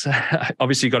funding us.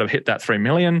 Obviously, you've got to hit that 3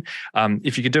 million.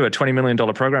 If you could do a $20 million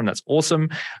program, that's awesome.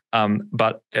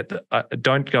 But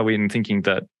don't go in thinking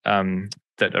that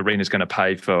that Arena is going to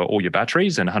pay for all your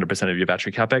batteries and 100% of your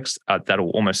battery capex. That will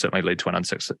almost certainly lead to an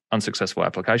unsuccessful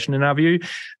application in our view.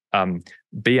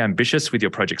 Be ambitious with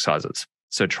your project sizes.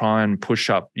 So try and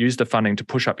use the funding to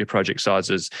push up your project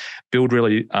sizes, build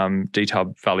really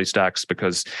detailed value stacks,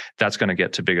 because that's going to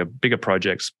get to bigger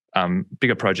projects.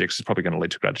 Bigger projects is probably going to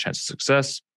lead to greater chance of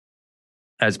success.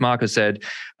 As Mark has said,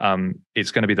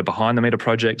 it's going to be the behind-the-meter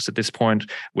projects at this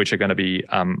point, which are going to be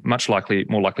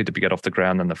more likely to get off the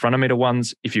ground than the front-of-meter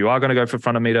ones. If you are going to go for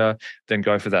front-of-meter, then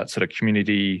go for that sort of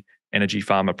community energy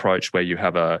farm approach where you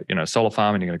have a solar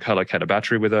farm and you're going to co-locate a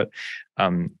battery with it.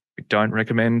 We don't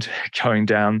recommend going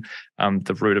down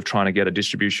the route of trying to get a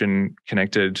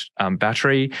distribution-connected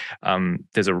battery.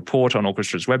 There's a report on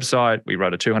Orkestra's website. We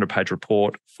wrote a 200-page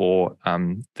report for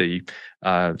the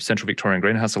Central Victorian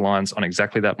Greenhouse Alliance on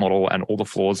exactly that model and all the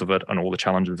flaws of it and all the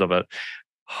challenges of it.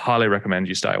 Highly recommend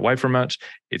you stay away from it.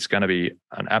 It's going to be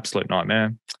an absolute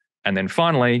nightmare. And then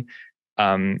finally,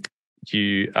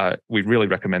 we really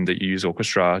recommend that you use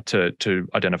Orkestra to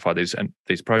identify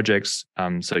these projects.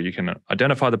 So you can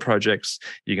identify the projects,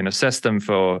 you can assess them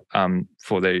for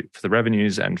the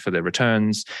revenues and for their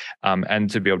returns,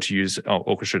 and to be able to use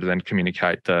Orkestra to then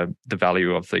communicate the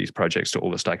value of these projects to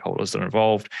all the stakeholders that are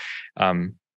involved.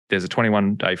 There's a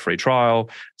 21-day free trial,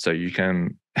 so you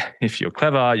can, if you're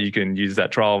clever, you can use that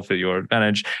trial for your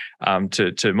advantage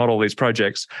to model these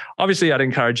projects. Obviously, I'd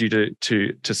encourage you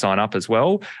to sign up as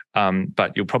well,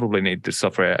 but you'll probably need this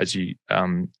software as you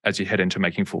head into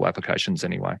making full applications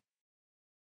anyway.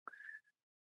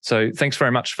 So thanks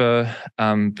very much for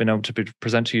being able to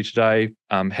present to you today.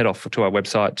 Head off to our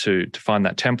website to find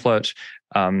that template.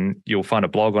 You'll find a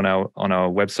blog on our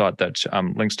website that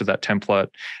links to that template,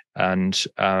 and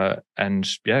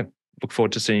yeah, look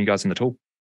forward to seeing you guys in the tool.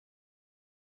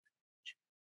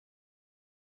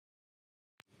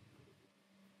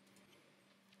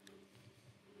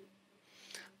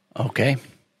 Okay.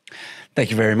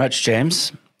 Thank you very much,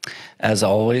 James. As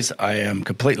always, I am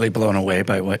completely blown away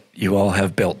by what you all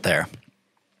have built there.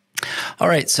 All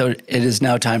right, so it is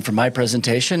now time for my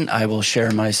presentation. I will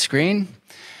share my screen.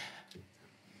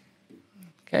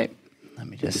 Okay, let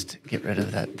me just get rid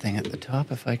of that thing at the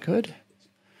top if I could.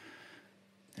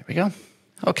 There we go.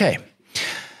 Okay,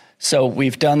 so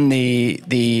we've done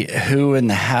the who and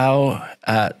the how.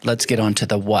 Let's get on to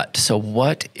the what. So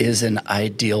what is an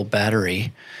ideal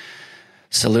battery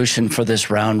solution for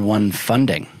this round one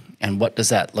funding? And what does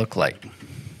that look like?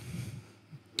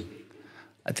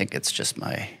 I think it's just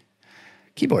my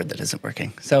keyboard that isn't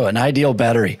working. So an ideal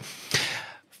battery.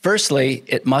 Firstly,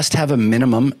 it must have a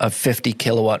minimum of 50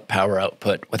 kilowatt power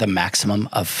output with a maximum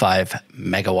of 5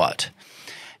 megawatt.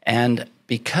 And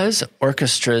because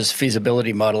Orkestra's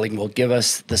feasibility modeling will give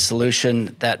us the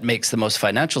solution that makes the most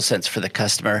financial sense for the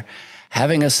customer,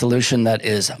 having a solution that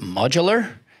is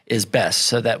modular is best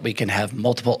so that we can have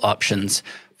multiple options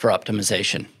for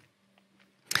optimization.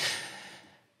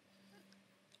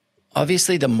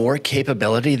 Obviously, the more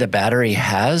capability the battery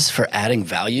has for adding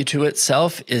value to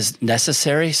itself is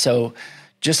necessary. So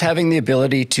just having the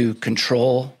ability to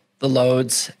control the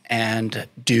loads and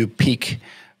do peak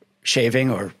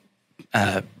shaving or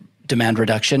demand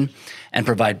reduction and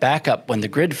provide backup when the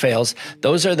grid fails,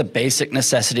 those are the basic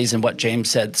necessities and what James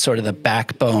said, sort of the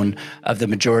backbone of the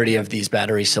majority of these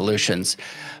battery solutions.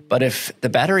 But if the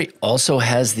battery also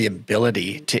has the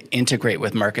ability to integrate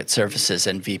with market services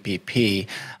and VPP,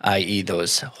 i.e.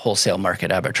 those wholesale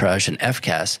market arbitrage and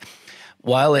FCAS,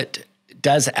 while it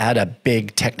does add a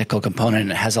big technical component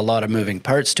and it has a lot of moving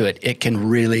parts to it, it can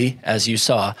really, as you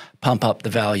saw, pump up the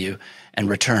value and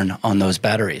return on those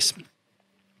batteries.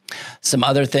 Some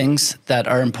other things that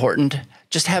are important,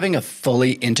 just having a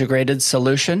fully integrated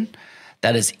solution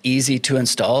that is easy to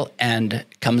install and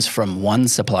comes from one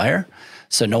supplier,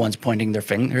 so no one's pointing their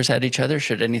fingers at each other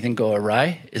should anything go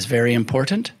awry, is very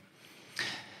important.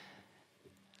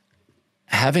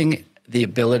 Having the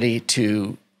ability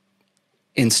to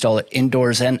install it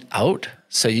indoors and out,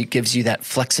 so it gives you that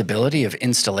flexibility of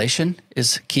installation,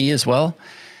 is key as well.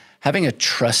 Having a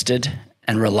trusted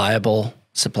and reliable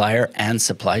supplier and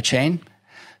supply chain,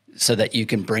 so that you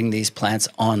can bring these plants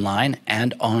online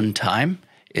and on time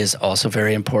is also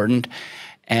very important.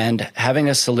 And having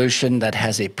a solution that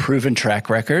has a proven track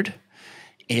record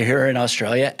here in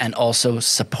Australia and also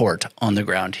support on the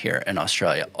ground here in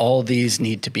Australia. All these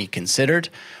need to be considered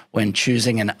when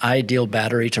choosing an ideal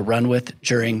battery to run with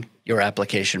during your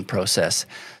application process.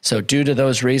 So due to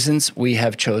those reasons, we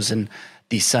have chosen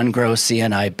the SunGrow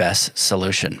CNI BESS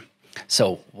solution.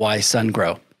 So why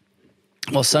SunGrow?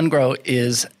 Well, SunGrow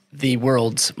is the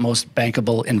world's most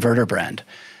bankable inverter brand.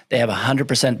 They have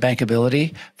 100%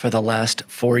 bankability for the last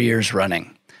 4 years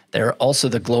running. They're also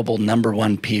the global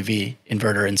 #1 PV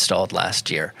inverter installed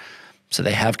last year. So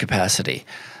they have capacity.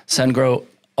 SunGrow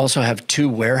also have 2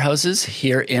 warehouses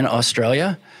here in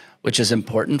Australia, which is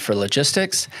important for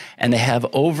logistics. And they have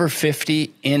over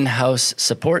 50 in-house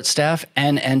support staff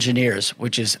and engineers,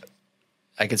 which is,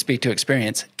 I can speak to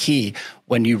experience, key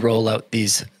when you roll out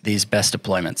these BESS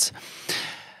deployments.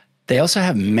 They also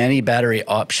have many battery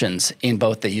options in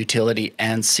both the utility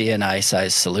and CNI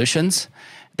size solutions.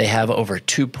 They have over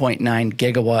 2.9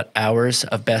 gigawatt hours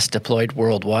of BESS deployed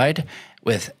worldwide,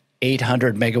 with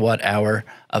 800 megawatt hour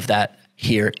of that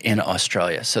here in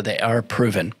Australia. So they are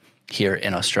proven here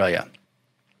in Australia.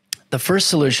 The first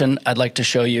solution I'd like to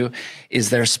show you is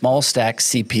their small stack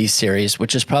CP series,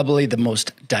 which is probably the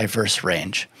most diverse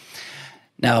range.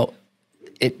 Now,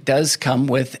 it does come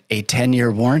with a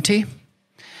 10-year warranty.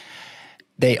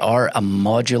 They are a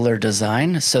modular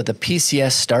design, so the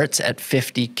PCS starts at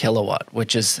 50 kilowatt,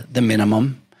 which is the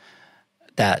minimum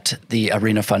that the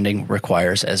ARENA funding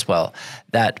requires as well.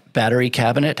 That battery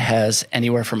cabinet has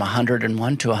anywhere from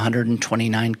 101 to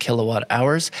 129 kilowatt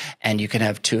hours, and you can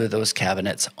have 2 of those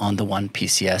cabinets on the one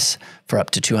PCS for up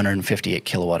to 258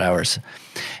 kilowatt hours.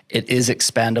 It is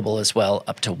expandable as well,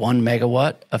 up to 1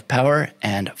 megawatt of power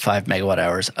and 5 megawatt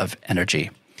hours of energy.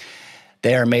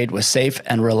 They are made with safe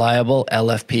and reliable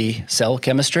LFP cell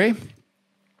chemistry.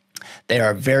 They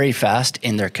are very fast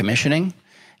in their commissioning,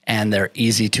 and they're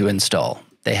easy to install.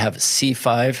 They have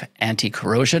C5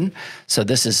 anti-corrosion, so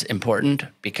this is important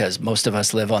because most of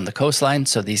us live on the coastline,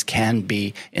 so these can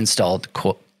be installed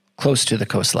close to the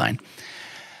coastline.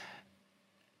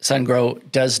 SunGrow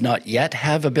does not yet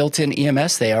have a built-in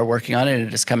EMS. They are working on it, and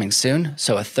it is coming soon.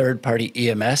 So a third-party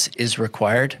EMS is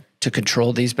required to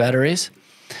control these batteries.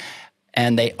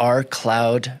 And they are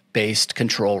cloud-based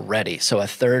control ready. So a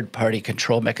third-party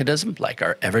control mechanism, like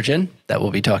our Evergen, that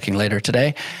we'll be talking later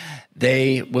today,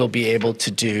 they will be able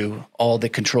to do all the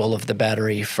control of the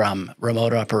battery from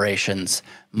remote operations,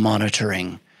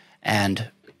 monitoring, and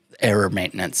error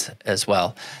maintenance as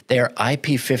well. They are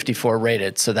IP54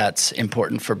 rated, so that's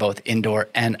important for both indoor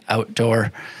and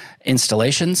outdoor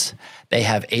installations. They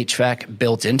have HVAC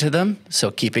built into them,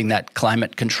 so keeping that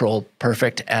climate control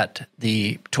perfect at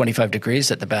the 25 degrees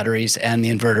that the batteries and the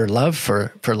inverter love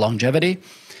for longevity.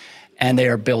 And they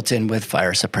are built in with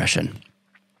fire suppression.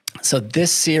 So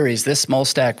this series, this small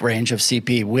stack range of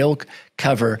CP will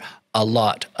cover a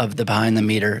lot of the behind the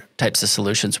meter types of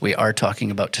solutions we are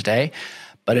talking about today.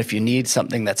 But if you need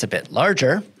something that's a bit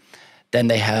larger, then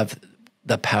they have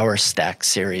the Power Stack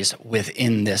series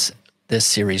within this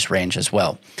series range as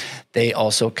well. They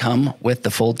also come with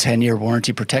the full 10-year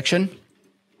warranty protection,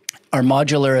 are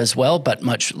modular as well, but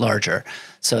much larger.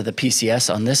 So the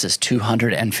PCS on this is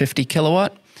 250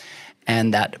 kilowatt,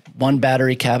 and that one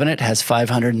battery cabinet has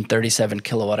 537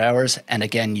 kilowatt hours. And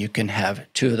again, you can have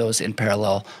 2 of those in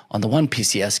parallel on the one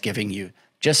PCS, giving you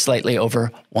just slightly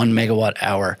over 1 megawatt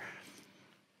hour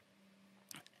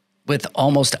with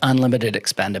almost unlimited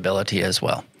expandability as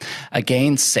well.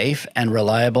 Again, safe and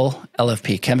reliable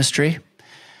LFP chemistry.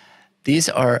 These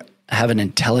have an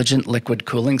intelligent liquid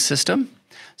cooling system,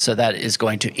 so that is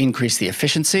going to increase the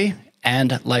efficiency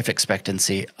and life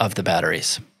expectancy of the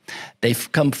batteries.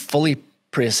 They've come fully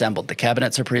pre-assembled. The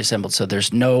cabinets are pre-assembled, so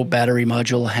there's no battery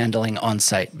module handling on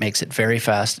site. Makes it very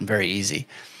fast and very easy.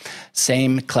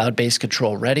 Same cloud-based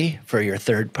control ready for your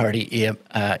third-party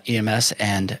EMS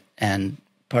and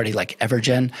party like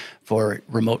Evergen for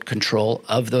remote control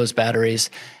of those batteries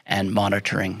and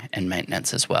monitoring and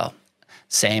maintenance as well.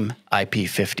 Same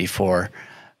IP54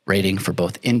 rating for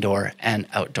both indoor and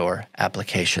outdoor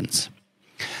applications.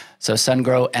 So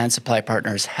SunGrow and supply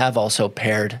partners have also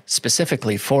paired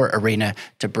specifically for ARENA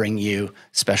to bring you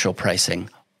special pricing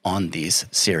on these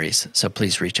series. So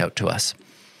please reach out to us.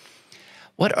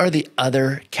 What are the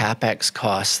other CapEx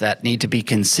costs that need to be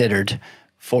considered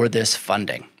for this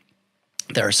funding?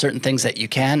 There are certain things that you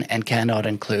can and cannot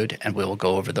include, and we will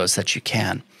go over those that you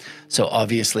can. So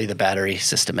obviously the battery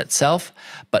system itself,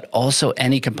 but also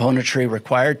any componentry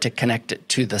required to connect it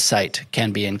to the site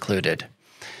can be included.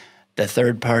 The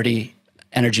third-party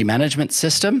energy management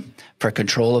system for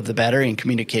control of the battery and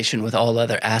communication with all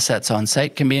other assets on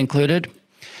site can be included.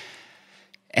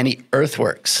 Any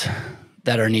earthworks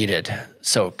that are needed,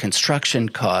 so construction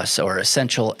costs or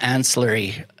essential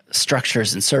ancillary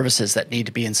structures and services that need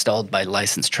to be installed by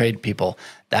licensed trade people,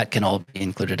 that can all be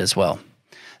included as well.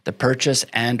 The purchase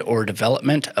and or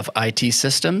development of IT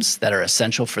systems that are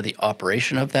essential for the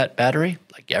operation of that battery,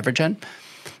 like Evergen.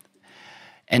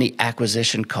 Any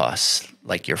acquisition costs,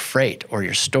 like your freight or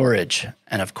your storage,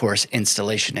 and of course,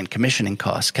 installation and commissioning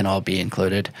costs can all be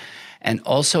included. And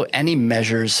also any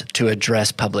measures to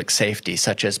address public safety,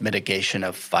 such as mitigation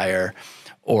of fire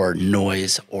or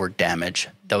noise or damage.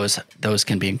 Those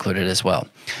can be included as well.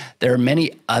 There are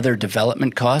many other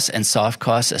development costs and soft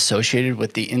costs associated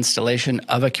with the installation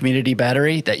of a community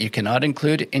battery that you cannot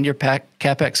include in your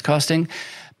CapEx costing,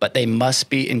 but they must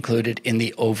be included in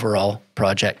the overall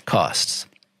project costs.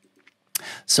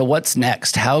 So what's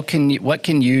next? What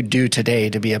can you do today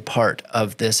to be a part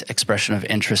of this expression of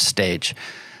interest stage?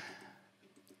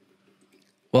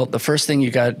 Well, the first thing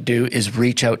you got to do is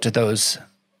reach out to those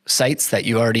sites that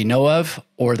you already know of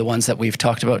or the ones that we've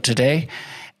talked about today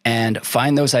and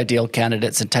find those ideal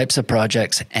candidates and types of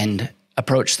projects and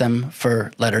approach them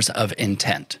for letters of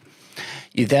intent.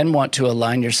 You then want to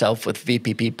align yourself with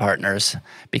VPP partners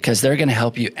because they're going to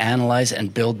help you analyze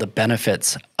and build the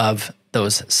benefits of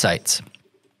those sites.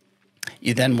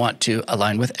 You then want to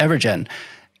align with Evergen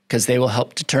because they will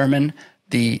help determine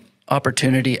the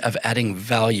opportunity of adding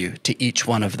value to each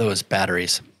one of those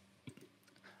batteries.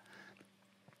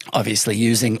 Obviously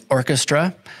using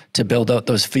Orkestra to build out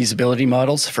those feasibility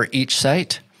models for each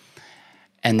site,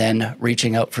 and then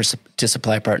reaching out to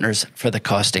supply partners for the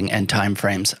costing and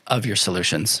timeframes of your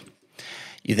solutions.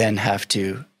 You then have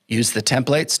to use the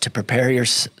templates to prepare your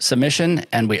submission,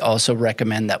 and we also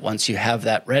recommend that once you have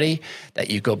that ready, that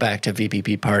you go back to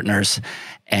VPP partners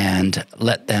and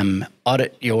let them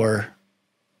audit your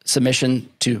submission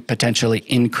to potentially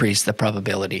increase the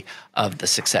probability of the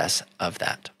success of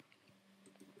that.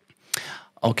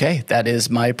 Okay, that is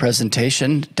my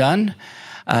presentation done.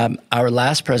 Our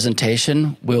last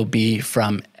presentation will be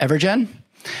from Evergen,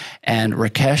 and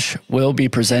Rakesh will be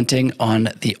presenting on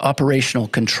the operational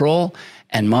control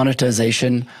and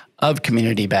monetization of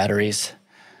community batteries.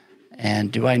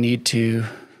 And do I need to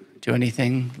do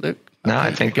anything, Luke? No,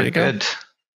 I think we're good.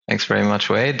 Thanks very much,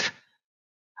 Wade.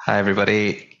 Hi,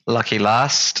 everybody. Lucky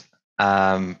last,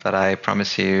 but I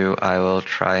promise you I will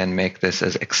try and make this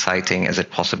as exciting as it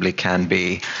possibly can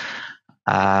be.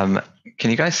 Can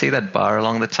you guys see that bar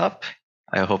along the top?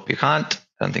 I hope you can't.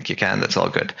 I don't think you can. That's all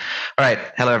good. All right.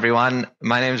 Hello, everyone.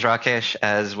 My name is Rakesh,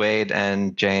 as Wade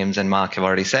and James and Mark have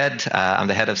already said. I'm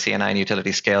the head of CNI and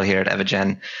utility scale here at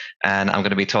Evergen, and I'm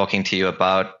going to be talking to you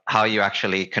about how you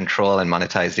actually control and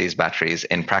monetize these batteries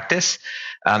in practice.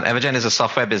 Evergen is a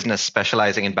software business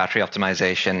specializing in battery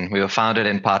optimization. We were founded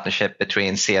in partnership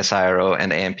between CSIRO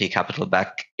and AMP Capital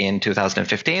back in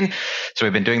 2015. So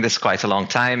we've been doing this quite a long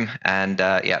time, and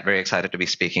very excited to be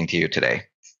speaking to you today.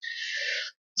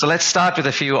 So let's start with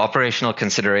a few operational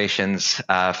considerations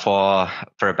for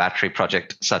a battery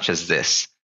project such as this.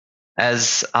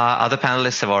 As other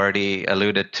panelists have already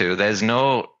alluded to, there's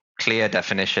no clear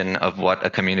definition of what a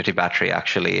community battery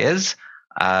actually is.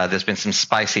 There's been some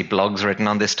spicy blogs written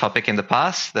on this topic in the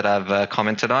past that I've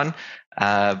commented on.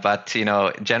 But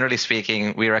generally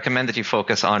speaking, we recommend that you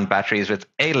focus on batteries with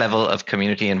a level of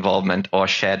community involvement or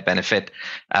shared benefit,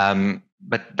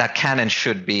 but that can and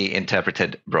should be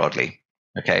interpreted broadly.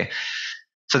 Okay,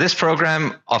 so this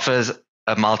program offers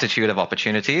a multitude of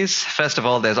opportunities. First of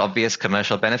all, there's obvious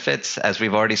commercial benefits. As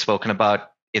we've already spoken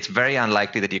about, it's very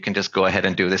unlikely that you can just go ahead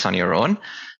and do this on your own.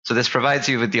 So this provides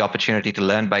you with the opportunity to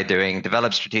learn by doing,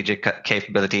 develop strategic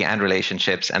capability and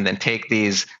relationships, and then take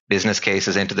these business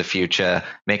cases into the future,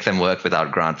 make them work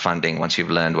without grant funding once you've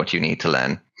learned what you need to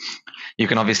learn. You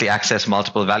can obviously access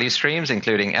multiple value streams,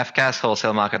 including FCAS,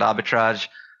 wholesale market arbitrage,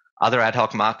 other ad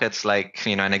hoc markets, like,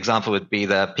 an example would be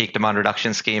the peak demand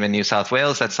reduction scheme in New South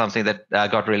Wales. That's something that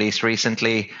got released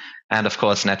recently. And of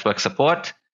course, network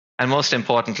support. And most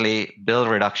importantly, bill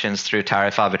reductions through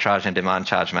tariff arbitrage and demand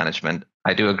charge management.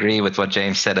 I do agree with what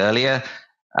James said earlier.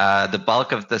 The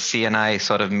bulk of the CNI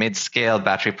sort of mid-scale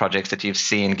battery projects that you've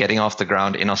seen getting off the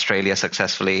ground in Australia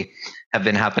successfully have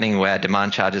been happening where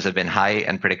demand charges have been high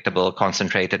and predictable,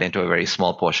 concentrated into a very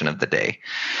small portion of the day.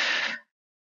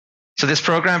 So this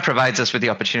program provides us with the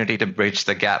opportunity to bridge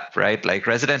the gap, right? Like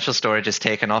residential storage is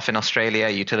taken off in Australia,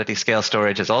 utility scale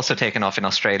storage is also taken off in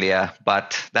Australia,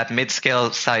 but that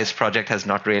mid-scale size project has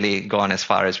not really gone as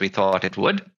far as we thought it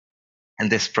would.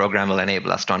 And this program will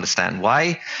enable us to understand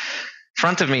why.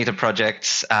 Front of meter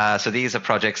projects, so these are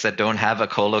projects that don't have a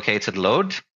co-located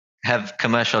load, have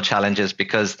commercial challenges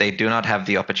because they do not have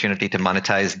the opportunity to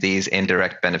monetize these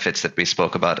indirect benefits that we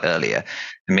spoke about earlier.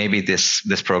 And maybe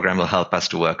this program will help us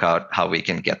to work out how we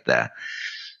can get there.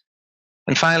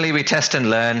 And finally, we test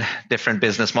and learn different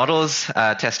business models,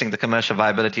 testing the commercial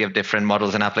viability of different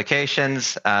models and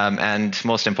applications, and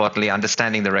most importantly,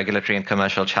 understanding the regulatory and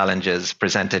commercial challenges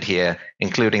presented here,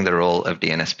 including the role of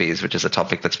DNSPs, which is a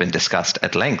topic that's been discussed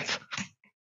at length.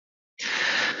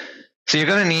 So you're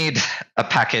going to need a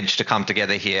package to come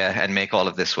together here and make all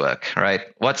of this work, right?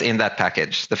 What's in that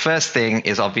package? The first thing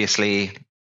is obviously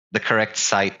the correct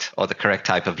site or the correct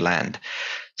type of land.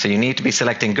 So you need to be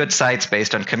selecting good sites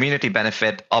based on community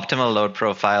benefit, optimal load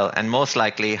profile, and most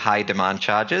likely high demand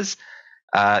charges.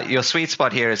 Your sweet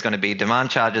spot here is going to be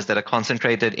demand charges that are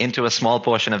concentrated into a small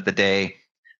portion of the day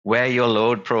where your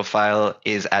load profile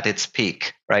is at its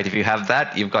peak, right? If you have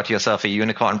that, you've got yourself a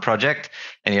unicorn project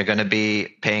and you're going to be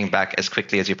paying back as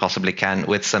quickly as you possibly can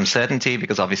with some certainty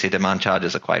because obviously demand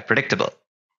charges are quite predictable.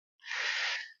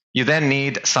 You then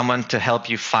need someone to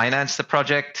help you finance the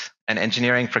project, an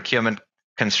engineering, procurement,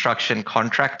 construction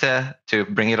contractor to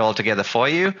bring it all together for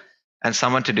you, and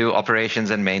someone to do operations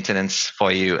and maintenance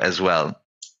for you as well.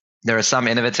 There are some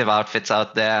innovative outfits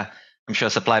out there. I'm sure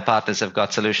supply partners have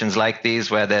got solutions like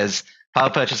these where there's power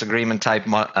purchase agreement type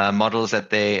models that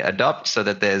they adopt so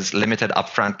that there's limited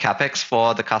upfront capex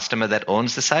for the customer that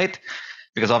owns the site.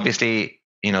 Because obviously,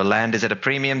 land is at a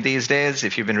premium these days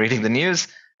if you've been reading the news.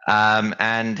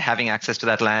 And having access to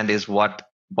that land is what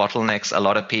bottlenecks a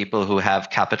lot of people who have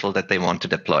capital that they want to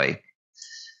deploy.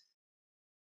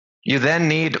 You then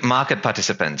need market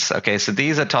participants. Okay, so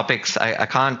these are topics I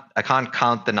can't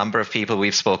count the number of people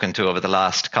we've spoken to over the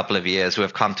last couple of years who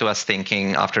have come to us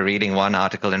thinking after reading one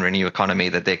article in Renew Economy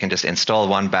that they can just install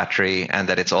one battery and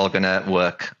that it's all going to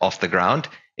work off the ground.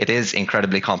 It is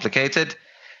incredibly complicated.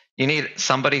 You need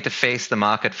somebody to face the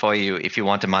market for you if you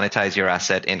want to monetize your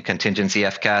asset in contingency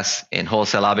FCAS, in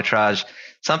wholesale arbitrage.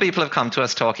 Some people have come to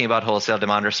us talking about wholesale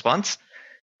demand response.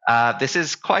 This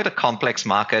is quite a complex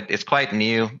market. It's quite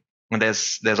new.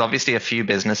 There's obviously a few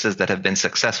businesses that have been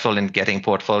successful in getting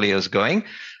portfolios going,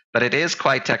 but it is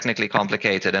quite technically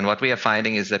complicated. And what we are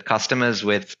finding is that customers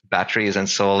with batteries and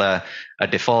solar are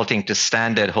defaulting to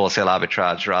standard wholesale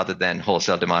arbitrage rather than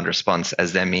wholesale demand response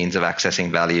as their means of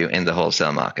accessing value in the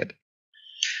wholesale market.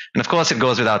 And of course, it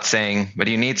goes without saying, but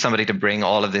you need somebody to bring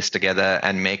all of this together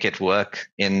and make it work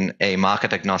in a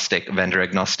market agnostic, vendor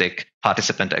agnostic,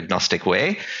 participant agnostic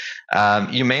way.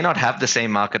 You may not have the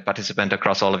same market participant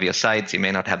across all of your sites. You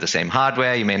may not have the same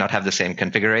hardware. You may not have the same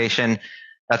configuration.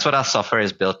 That's what our software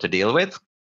is built to deal with.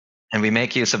 And we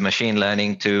make use of machine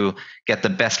learning to get the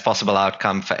best possible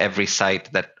outcome for every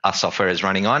site that our software is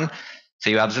running on. So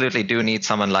you absolutely do need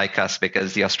someone like us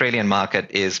because the Australian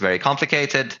market is very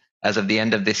complicated. As of the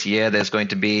end of this year, there's going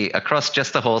to be, across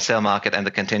just the wholesale market and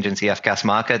the contingency FCAS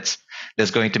markets,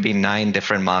 there's going to be 9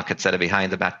 different markets that are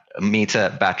behind the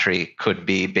meter battery could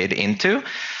be bid into.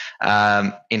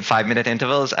 In 5-minute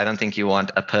intervals, I don't think you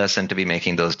want a person to be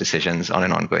making those decisions on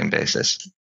an ongoing basis.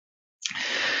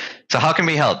 So how can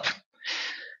we help?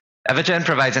 Evergen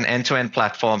provides an end-to-end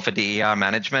platform for DER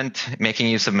management, making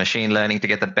use of machine learning to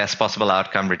get the best possible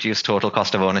outcome, reduce total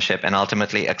cost of ownership, and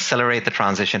ultimately accelerate the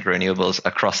transition to renewables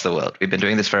across the world. We've been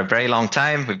doing this for a very long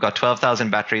time. We've got 12,000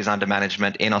 batteries under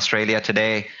management in Australia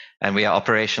today, and we are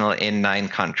operational in 9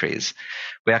 countries.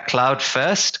 We are cloud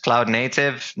first, cloud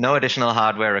native, no additional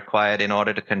hardware required in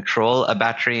order to control a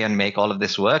battery and make all of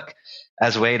this work.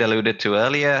 As Wade alluded to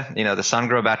earlier, the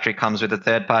SunGrow battery comes with a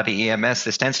third-party EMS.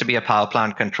 This tends to be a power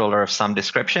plant controller of some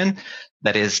description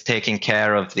that is taking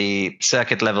care of the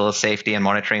circuit level safety and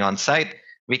monitoring on site.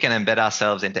 We can embed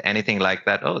ourselves into anything like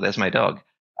that. Oh, there's my dog.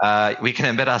 We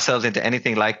can embed ourselves into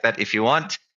anything like that if you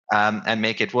want and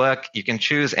make it work. You can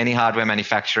choose any hardware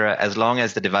manufacturer as long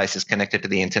as the device is connected to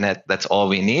the internet. That's all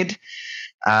we need.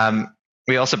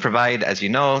 We also provide, as you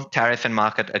know, tariff and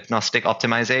market agnostic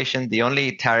optimization. The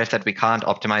only tariff that we can't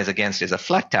optimize against is a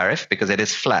flat tariff because it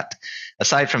is flat.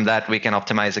 Aside from that, we can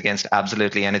optimize against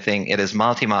absolutely anything. It is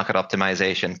multi-market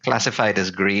optimization, classified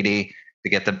as greedy to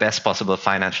get the best possible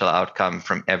financial outcome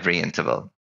from every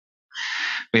interval.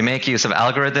 We make use of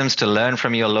algorithms to learn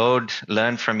from your load,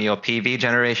 learn from your PV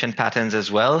generation patterns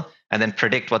as well, and then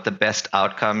predict what the best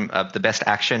outcome of the best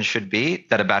action should be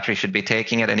that a battery should be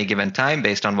taking at any given time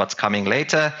based on what's coming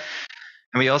later.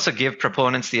 And we also give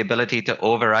proponents the ability to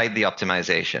override the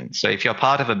optimization. So if you're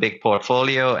part of a big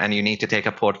portfolio and you need to take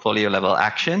a portfolio level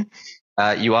action,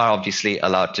 you are obviously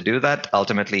allowed to do that.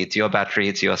 Ultimately, it's your battery,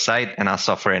 it's your site, and our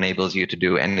software enables you to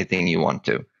do anything you want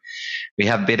to. We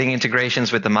have bidding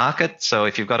integrations with the market. So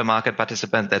if you've got a market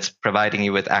participant that's providing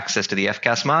you with access to the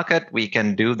FCAS market, we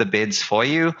can do the bids for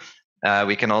you.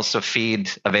 We can also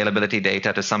feed availability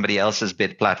data to somebody else's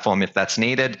bid platform if that's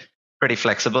needed. Pretty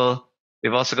flexible.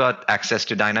 We've also got access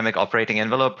to dynamic operating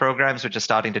envelope programs, which are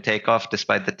starting to take off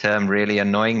despite the term really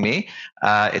annoying me.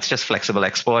 It's just flexible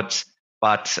exports.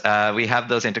 But we have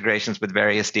those integrations with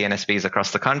various DNSPs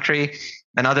across the country,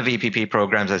 and other VPP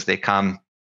programs as they come,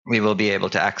 we will be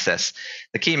able to access.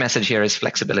 The key message here is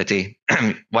flexibility.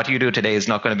 What you do today is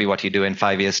not going to be what you do in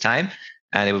 5 years' time,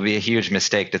 and it would be a huge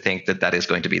mistake to think that that is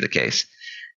going to be the case.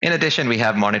 In addition, we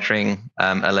have monitoring,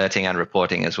 alerting, and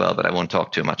reporting as well, but I won't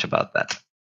talk too much about that.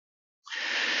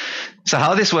 So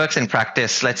how this works in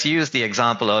practice, let's use the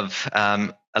example of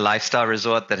a lifestyle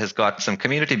resort that has got some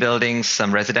community buildings,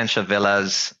 some residential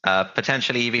villas,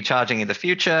 potentially EV charging in the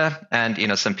future, and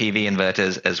some PV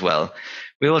inverters as well.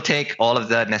 We will take all of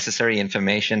the necessary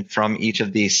information from each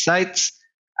of these sites,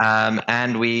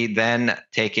 and we then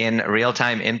take in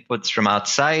real-time inputs from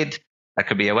outside. That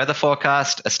could be a weather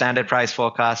forecast, a standard price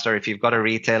forecast, or if you've got a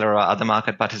retailer or other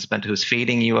market participant who's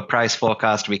feeding you a price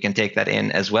forecast, we can take that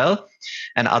in as well,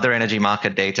 and other energy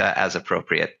market data as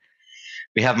appropriate.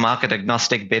 We have market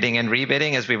agnostic bidding and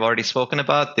rebidding, as we've already spoken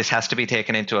about. This has to be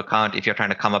taken into account if you're trying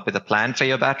to come up with a plan for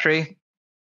your battery.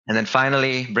 And then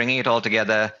finally, bringing it all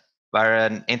together via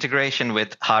an integration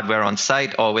with hardware on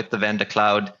site or with the vendor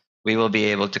cloud, we will be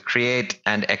able to create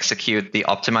and execute the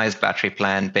optimized battery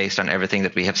plan based on everything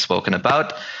that we have spoken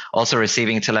about, also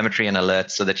receiving telemetry and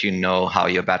alerts so that you know how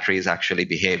your battery is actually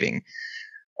behaving.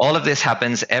 All of this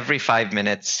happens every 5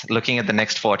 minutes, looking at the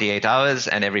next 48 hours,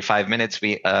 and every 5 minutes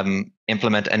we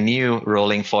implement a new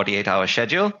rolling 48-hour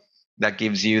schedule that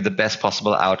gives you the best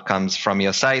possible outcomes from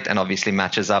your site and obviously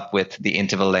matches up with the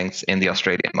interval lengths in the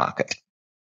Australian market.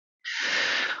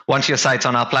 Once your site's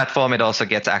on our platform, it also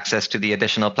gets access to the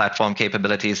additional platform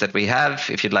capabilities that we have.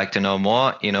 If you'd like to know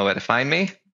more, you know where to find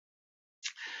me.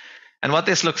 And what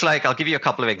this looks like, I'll give you a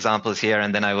couple of examples here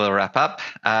and then I will wrap up.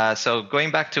 So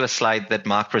going back to a slide that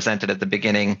Mark presented at the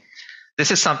beginning, this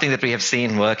is something that we have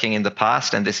seen working in the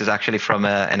past, and this is actually from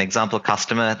an example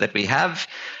customer that we have.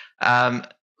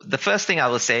 The first thing I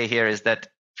will say here is that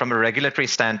from a regulatory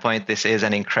standpoint, this is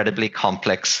an incredibly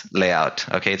complex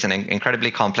layout. Okay, it's an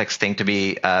incredibly complex thing to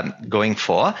be going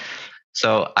for.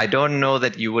 So I don't know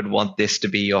that you would want this to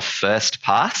be your first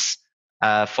pass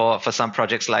for some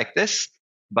projects like this,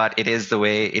 but it is the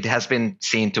way it has been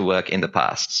seen to work in the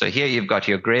past. So here you've got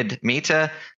your grid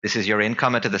meter. This is your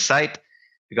incomer to the site.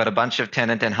 You've got a bunch of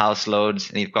tenant and house loads,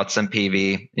 and you've got some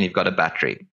PV, and you've got a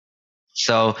battery.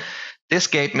 So this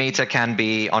gate meter can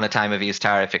be on a time of use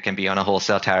tariff. It can be on a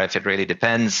wholesale tariff. It really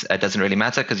depends. It doesn't really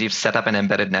matter because you've set up an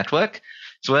embedded network.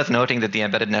 It's worth noting that the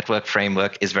embedded network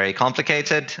framework is very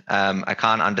complicated. I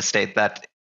can't understate that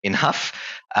enough,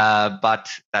 but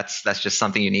that's just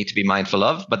something you need to be mindful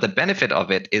of. But the benefit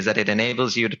of it is that it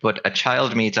enables you to put a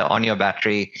child meter on your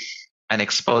battery and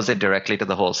expose it directly to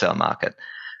the wholesale market.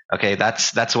 Okay,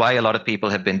 that's why a lot of people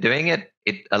have been doing it.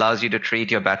 It allows you to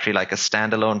treat your battery like a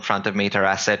standalone front of meter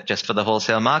asset just for the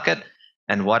wholesale market.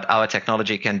 And what our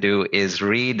technology can do is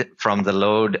read from the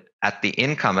load at the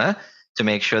incomer to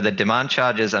make sure that demand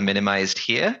charges are minimized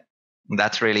here.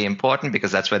 That's really important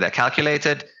because that's where they're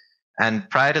calculated. And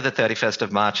prior to the 31st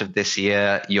of March of this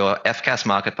year, your FCAS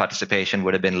market participation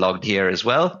would have been logged here as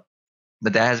well.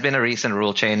 But there has been a recent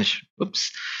rule change,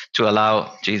 to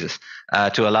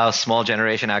allow small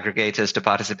generation aggregators to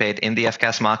participate in the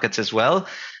FCAS markets as well.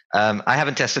 I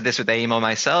haven't tested this with AEMO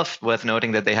myself. Worth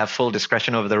noting that they have full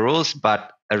discretion over the rules,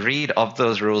 but a read of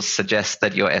those rules suggests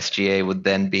that your SGA would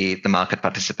then be the market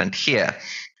participant here.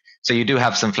 So you do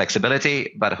have some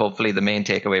flexibility, but hopefully the main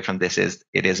takeaway from this is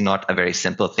it is not a very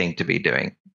simple thing to be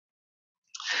doing.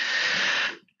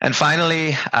 And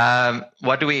finally,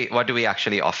 what do we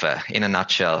actually offer in a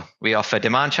nutshell? We offer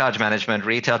demand charge management,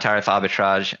 retail tariff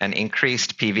arbitrage, and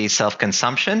increased PV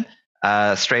self-consumption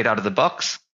straight out of the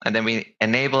box. And then we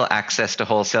enable access to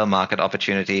wholesale market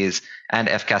opportunities and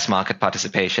FCAS market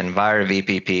participation via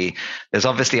VPP. There's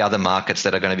obviously other markets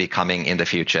that are going to be coming in the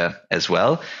future as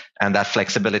well. And that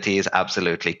flexibility is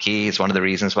absolutely key. It's one of the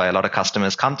reasons why a lot of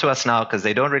customers come to us now, because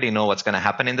they don't really know what's going to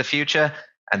happen in the future.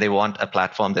 And they want a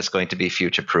platform that's going to be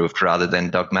future-proofed rather than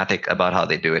dogmatic about how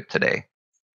they do it today.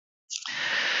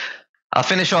 I'll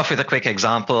finish off with a quick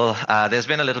example. There's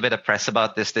been a little bit of press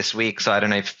about this week, so I don't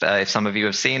know if some of you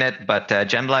have seen it, but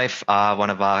GemLife are one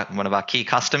of our key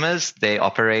customers. They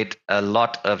operate a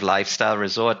lot of lifestyle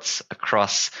resorts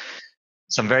across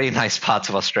some very nice parts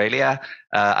of Australia.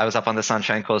 I was up on the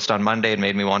Sunshine Coast on Monday. It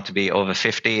made me want to be over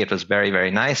 50. It was very,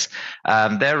 very nice.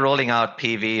 They're rolling out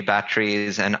PV,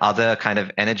 batteries, and other kind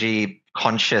of energy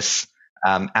conscious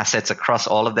assets across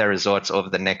all of their resorts over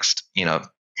the next,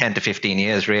 10 to 15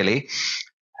 years, really.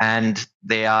 And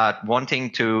they are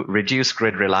wanting to reduce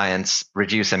grid reliance,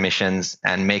 reduce emissions,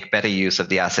 and make better use of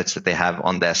the assets that they have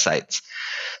on their sites.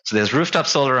 So there's rooftop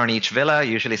solar on each villa,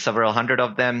 usually several hundred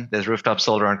of them. There's rooftop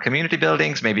solar on community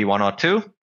buildings, maybe one or two.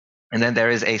 And then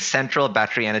there is a central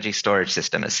battery energy storage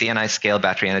system, a CNI scale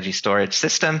battery energy storage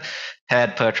system,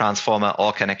 paired per transformer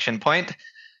or connection point.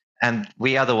 And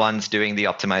we are the ones doing the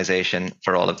optimization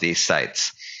for all of these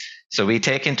sites. So we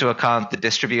take into account the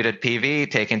distributed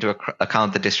PV, take into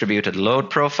account the distributed load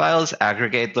profiles,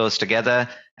 aggregate those together,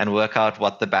 and work out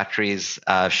what the battery's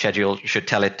schedule should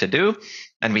tell it to do.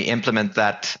 And we implement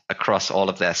that across all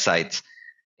of their sites.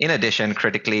 In addition,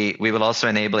 critically, we will also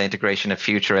enable integration of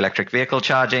future electric vehicle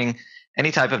charging,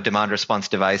 any type of demand response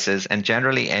devices, and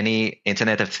generally any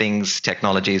Internet of Things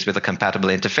technologies with a compatible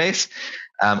interface,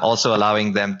 also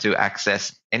allowing them to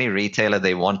access any retailer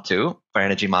they want to for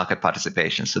energy market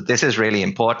participation. So this is really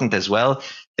important as well.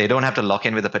 They don't have to lock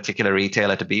in with a particular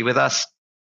retailer to be with us.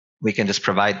 We can just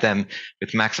provide them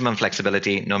with maximum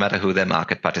flexibility, no matter who their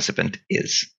market participant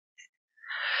is.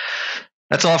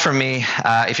 That's all from me.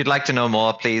 If you'd like to know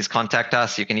more, please contact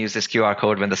us. You can use this QR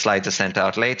code when the slides are sent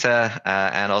out later,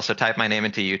 and also type my name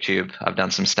into YouTube. I've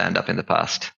done some stand-up in the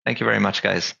past. Thank you very much,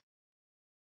 guys.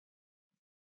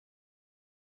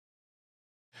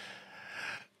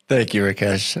 Thank you,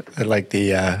 Rakesh. I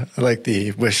like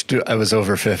the wish I was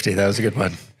over 50. That was a good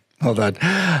one. Hold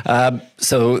on.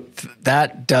 So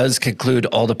that does conclude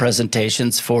all the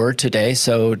presentations for today.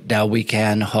 So now we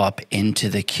can hop into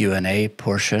the Q&A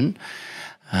portion.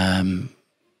 Can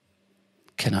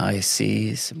I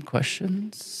see some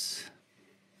questions?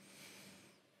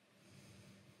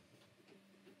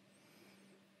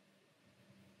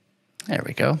 There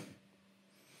we go.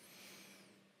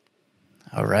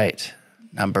 All right.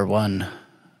 Number one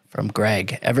from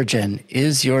Greg. Evergen,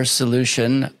 is your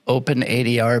solution open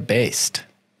ADR based?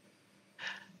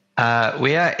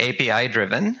 We are API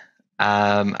driven.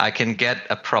 I can get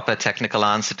a proper technical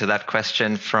answer to that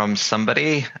question from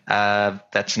somebody.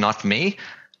 That's not me.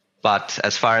 But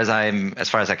as far as I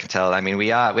can tell, I mean,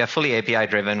 we are fully API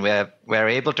driven. We're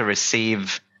able to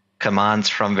receive commands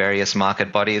from various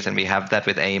market bodies, and we have that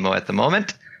with AEMO at the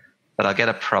moment. But I'll get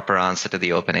a proper answer to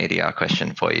the open ADR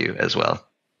question for you as well.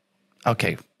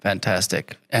 Okay,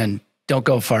 fantastic. And don't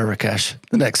go far, Rakesh.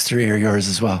 The next three are yours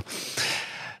as well.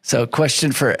 So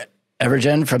question for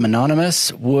Evergen from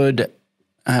Anonymous. Would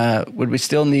we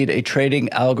still need a trading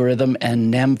algorithm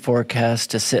and NEM forecast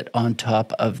to sit on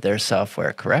top of their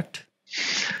software, correct?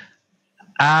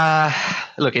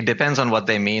 Look, it depends on what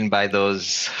they mean by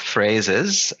those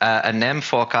phrases. A NEM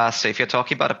forecast, so if you're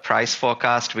talking about a price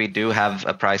forecast, we do have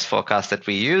a price forecast that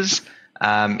we use.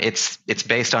 It's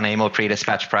based on AEMO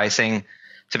pre-dispatch pricing.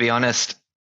 To be honest,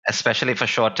 especially for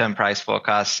short-term price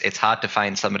forecasts, it's hard to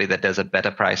find somebody that does a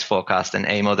better price forecast than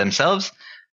AEMO themselves.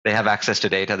 They have access to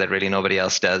data that really nobody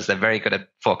else does. They're very good at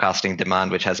forecasting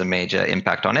demand, which has a major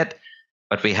impact on it.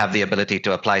 But we have the ability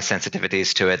to apply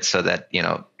sensitivities to it so that,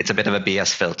 it's a bit of a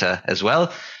BS filter as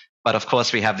well. But of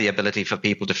course, we have the ability for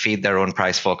people to feed their own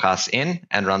price forecasts in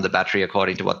and run the battery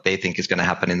according to what they think is going to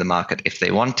happen in the market if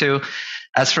they want to.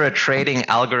 As for a trading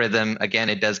algorithm, again,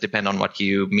 it does depend on what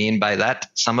you mean by that.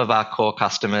 Some of our core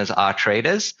customers are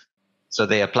traders. So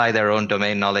they apply their own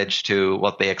domain knowledge to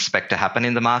what they expect to happen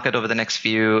in the market over the next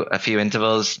few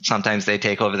intervals. Sometimes they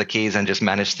take over the keys and just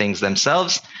manage things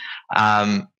themselves.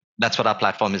 That's what our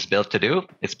platform is built to do.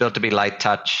 It's built to be light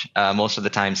touch, most of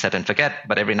the time set and forget.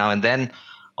 But every now and then,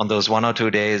 on those 1 or 2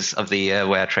 days of the year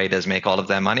where traders make all of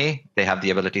their money, they have the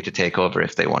ability to take over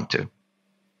if they want to.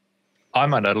 I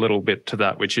might add a little bit to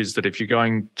that, which is that if you're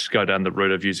going to go down the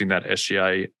route of using that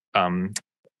SGA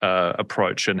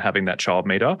approach and having that child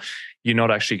meter, you're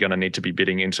not actually going to need to be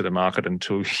bidding into the market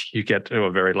until you get to a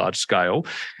very large scale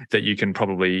that you can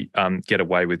probably get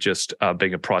away with just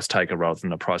being a price taker rather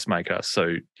than a price maker.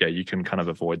 So yeah, you can kind of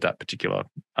avoid that particular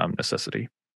necessity.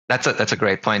 That's a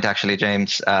great point, actually,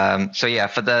 James. So yeah,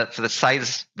 for the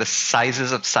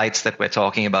sizes of sites that we're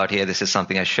talking about here, this is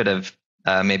something I should have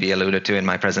maybe alluded to in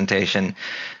my presentation.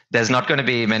 There's not going to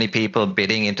be many people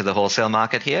bidding into the wholesale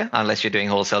market here unless you're doing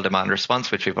wholesale demand response,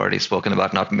 which we've already spoken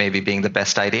about not maybe being the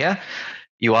best idea.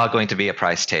 You are going to be a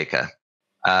price taker.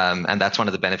 And that's one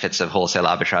of the benefits of wholesale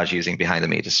arbitrage using behind the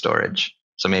meter storage.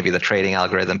 So maybe the trading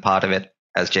algorithm part of it,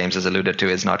 as James has alluded to,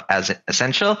 is not as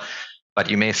essential, but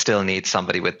you may still need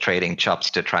somebody with trading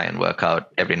chops to try and work out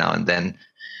every now and then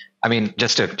I mean,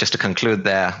 just to conclude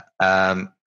there,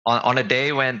 on a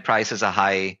day when prices are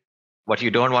high, what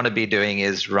you don't want to be doing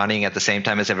is running at the same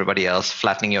time as everybody else,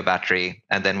 flattening your battery,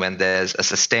 and then when there's a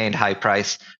sustained high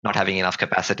price, not having enough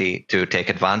capacity to take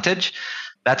advantage.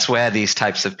 That's where these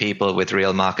types of people with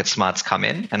real market smarts come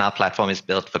in, and our platform is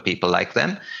built for people like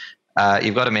them.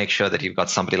 You've got to make sure that you've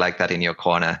got somebody like that in your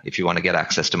corner if you want to get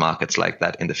access to markets like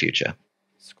that in the future.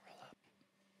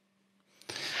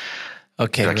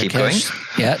 Okay, do I keep going?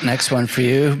 Yeah, next one for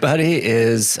you, buddy,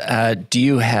 is do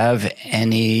you have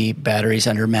any batteries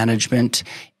under management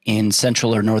in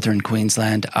central or northern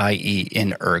Queensland, i.e.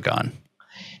 in Ergon?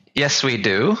 Yes, we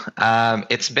do.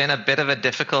 It's been a bit of a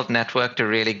difficult network to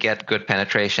really get good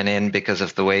penetration in because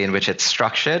of the way in which it's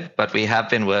structured, but we have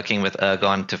been working with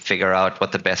Ergon to figure out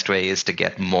what the best way is to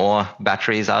get more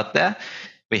batteries out there.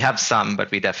 We have some,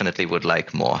 but we definitely would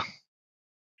like more.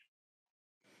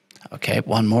 Okay,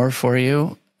 one more for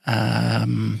you.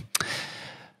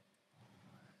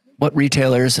 What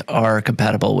retailers are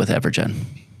compatible with Evergen?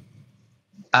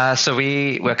 So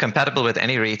we're compatible with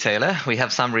any retailer. We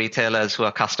have some retailers who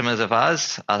are customers of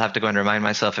ours. I'll have to go and remind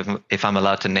myself if I'm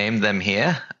allowed to name them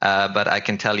here. But I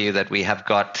can tell you that we have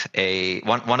got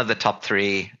one of the top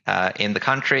 3 in the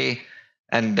country.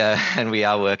 And we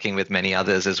are working with many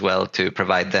others as well to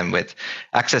provide them with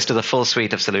access to the full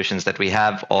suite of solutions that we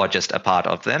have, or just a part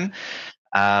of them.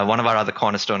 One of our other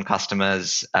cornerstone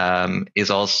customers is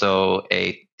also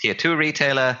a tier 2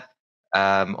 retailer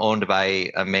owned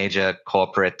by a major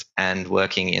corporate and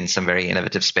working in some very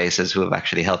innovative spaces who have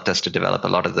actually helped us to develop a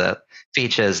lot of the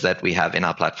features that we have in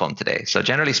our platform today. So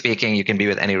generally speaking, you can be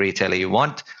with any retailer you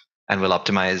want, and we'll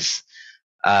optimize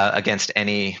against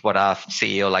any, what our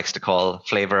CEO likes to call,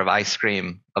 flavor of ice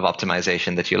cream of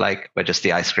optimization that you like. We're just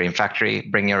the ice cream factory.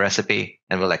 Bring your recipe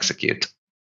and we'll execute.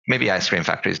 Maybe ice cream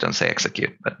factories don't say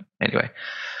execute, but anyway,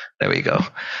 there we go.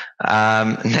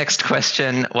 Next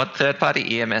question. What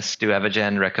third-party EMS do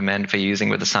Evergen recommend for using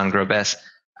with the SunGrow BESS?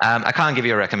 I can't give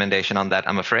you a recommendation on that,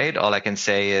 I'm afraid. All I can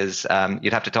say is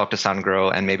you'd have to talk to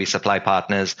SunGrow and maybe supply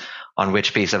partners on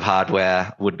which piece of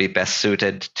hardware would be best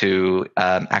suited to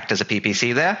act as a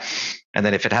PPC there. And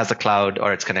then if it has a cloud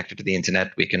or it's connected to the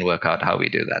internet, we can work out how we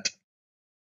do that.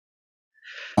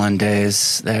 One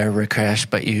days there, Rakesh,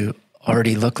 but you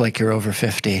already look like you're over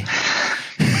 50.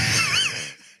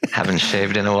 Haven't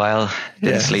shaved in a while.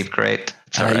 Didn't sleep great.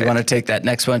 You want to take that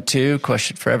next one too?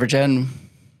 Question for Evergen?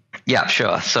 Yeah,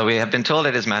 sure. So we have been told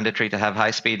it is mandatory to have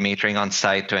high-speed metering on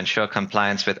site to ensure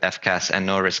compliance with FCAS and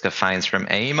no risk of fines from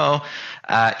AEMO.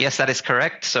 Yes, that is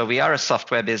correct. So we are a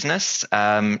software business.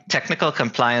 Technical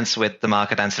compliance with the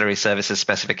market ancillary services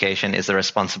specification is the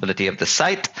responsibility of the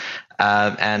site.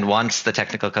 And once the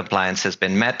technical compliance has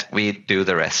been met, we do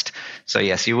the rest. So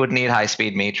yes, you would need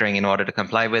high-speed metering in order to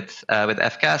comply with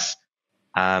FCAS.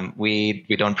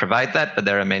 We don't provide that, but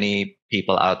there are many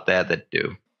people out there that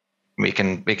do. We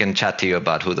can chat to you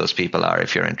about who those people are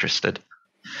if you're interested.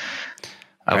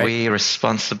 Are we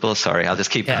responsible? Sorry, I'll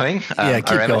just keep going. Keep going.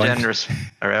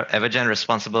 Are Evergen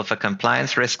responsible for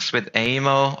compliance risks with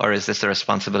AEMO, or is this the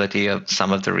responsibility of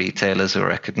some of the retailers who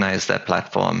recognize their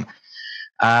platform?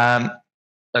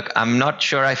 Look, I'm not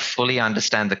sure I fully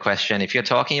understand the question. If you're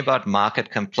talking about market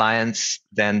compliance,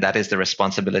 then that is the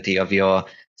responsibility of your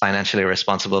financially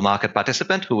responsible market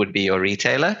participant, who would be your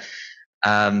retailer.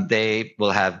 They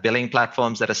will have billing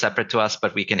platforms that are separate to us,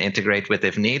 but we can integrate with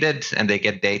if needed, and they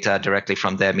get data directly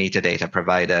from their meter data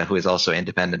provider, who is also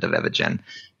independent of Evergen.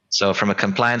 So from a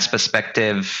compliance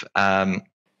perspective,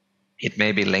 it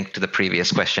may be linked to the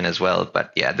previous question as well.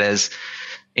 But yeah,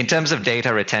 in terms of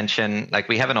data retention, like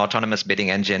we have an autonomous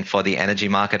bidding engine for the energy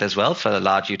market as well, for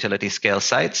large utility scale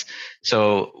sites.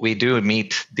 So we do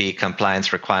meet the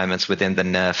compliance requirements within the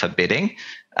NER for bidding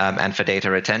and for data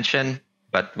retention.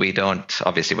 But we're not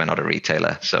a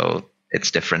retailer, so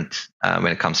it's different when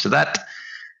it comes to that.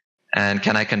 And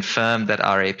can I confirm that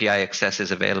our API access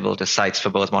is available to sites for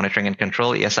both monitoring and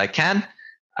control? Yes, I can.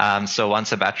 So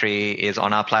once a battery is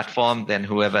on our platform, then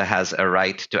whoever has a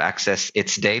right to access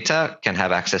its data can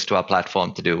have access to our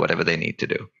platform to do whatever they need to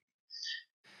do.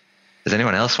 Does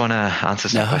anyone else want to answer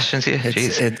some questions here?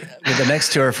 With the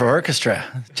next two are for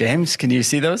Orkestra. James, can you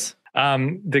see those?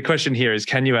 The question here is,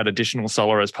 can you add additional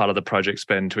solar as part of the project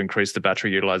spend to increase the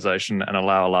battery utilization and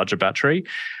allow a larger battery?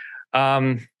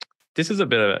 This is a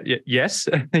bit of yes.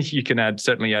 You can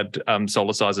certainly add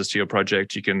solar sizes to your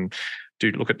project. You can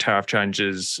look at tariff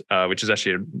changes, which is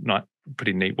actually a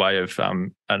pretty neat way of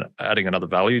adding another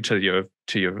value to your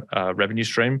revenue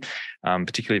stream.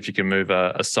 Particularly if you can move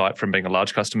a site from being a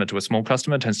large customer to a small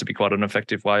customer, it tends to be quite an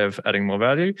effective way of adding more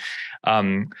value.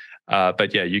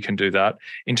 But yeah, you can do that.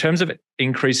 In terms of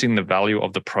increasing the value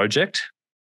of the project,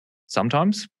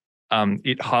 sometimes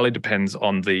it highly depends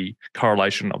on the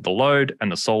correlation of the load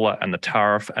and the solar and the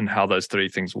tariff and how those three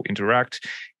things will interact.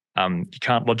 You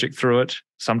can't logic through it.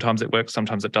 Sometimes it works,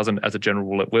 sometimes it doesn't. As a general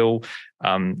rule, it will.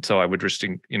 So I would just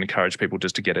encourage people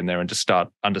just to get in there and just start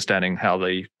understanding how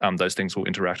those things will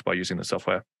interact by using the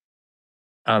software.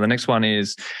 The next one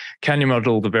is, can you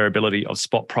model the variability of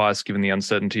spot price given the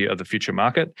uncertainty of the future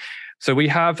market? So we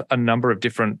have a number of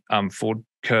different forward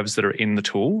curves that are in the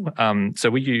tool.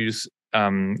 So we use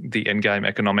the endgame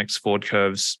economics forward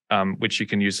curves, which you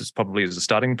can use as a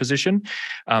starting position.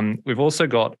 We've also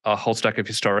got a whole stack of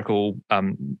historical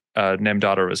NEM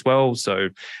data as well. So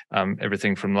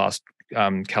everything from last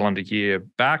calendar year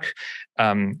back.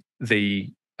 You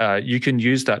can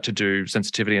use that to do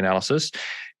sensitivity analysis.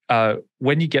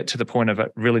 When you get to the point of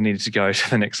it really needing to go to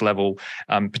the next level,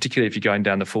 particularly if you're going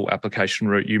down the full application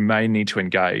route, you may need to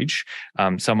engage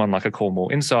someone like a Cornwall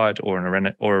Insight or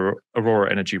Aurora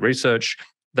Energy Research.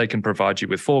 They can provide you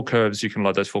with forward curves. You can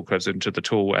load those forward curves into the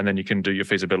tool, and then you can do your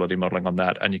feasibility modeling on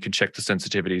that, and you can check the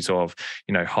sensitivities of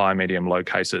high, medium, low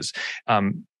cases.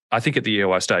 I think at the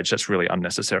EOI stage, that's really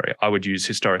unnecessary. I would use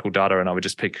historical data, and I would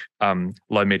just pick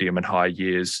low, medium, and high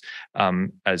years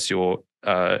as your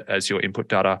input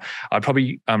data. I'd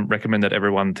probably recommend that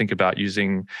everyone think about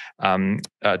using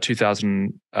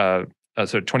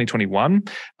 2021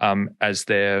 as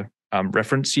their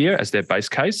reference year, as their base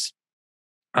case.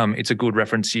 It's a good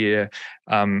reference year,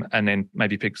 and then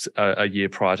maybe pick a year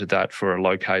prior to that for a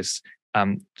low case.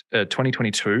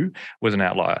 2022 was an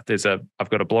outlier. I've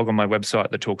got a blog on my website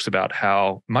that talks about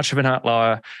how much of an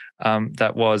outlier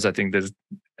that was. I think there's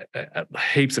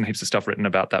heaps and heaps of stuff written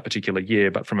about that particular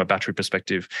year, but from a battery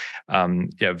perspective,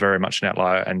 very much an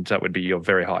outlier, and that would be your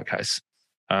very high case.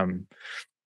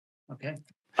 Okay.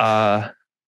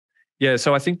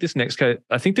 So I think this next case,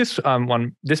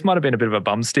 this might have been a bit of a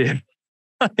bum steer.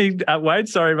 Wade,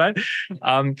 sorry, mate.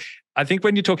 I think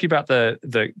when you're talking about the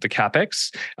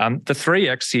CapEx, the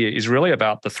 3x here is really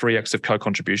about the 3x of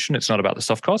co-contribution. It's not about the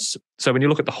soft costs. So when you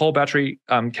look at the whole battery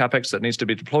CapEx that needs to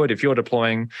be deployed, if you're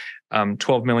deploying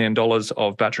 $12 million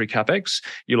of battery CapEx,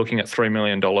 you're looking at $3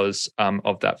 million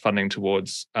of that funding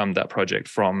towards that project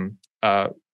from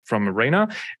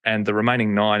ARENA, and the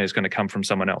remaining 9 is going to come from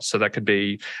someone else. So that could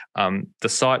be the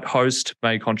site host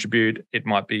may contribute. It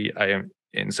might be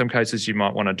in some cases, you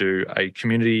might want to do a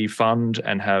community fund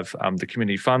and have the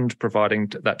community fund providing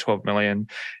that 12 million.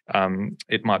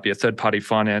 It might be a third-party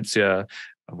financier,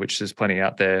 which there's plenty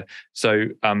out there. So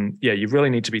you really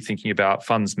need to be thinking about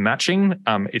funds matching.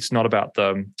 It's not about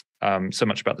so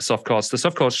much about the soft costs. The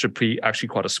soft costs should be actually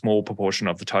quite a small proportion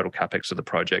of the total capex of the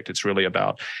project. It's really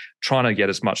about trying to get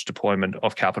as much deployment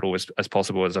of capital as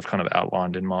possible, as I've kind of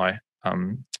outlined in my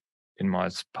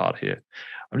part here.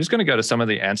 I'm just going to go to some of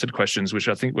the answered questions, which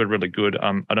I think were really good.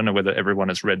 I don't know whether everyone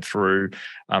has read through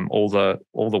all the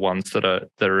ones that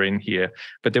are in here,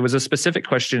 but there was a specific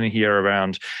question here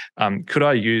around could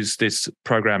I use this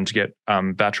program to get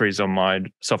batteries on my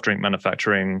soft drink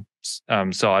manufacturing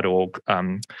side or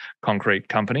concrete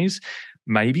companies?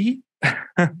 Maybe.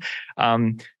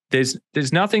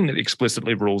 There's nothing that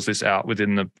explicitly rules this out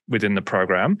within the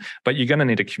program, but you're going to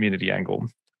need a community angle.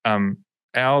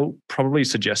 Our probably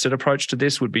suggested approach to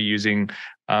this would be using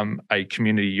a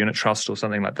community unit trust or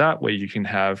something like that, where you can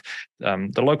have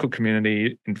the local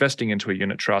community investing into a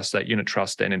unit trust. That unit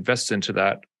trust then invests into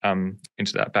that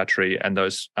battery, and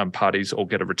those parties all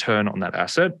get a return on that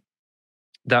asset.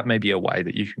 That may be a way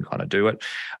that you can kind of do it.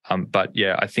 But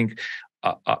yeah, I think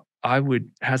I would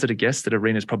hazard a guess that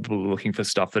ARENA is probably looking for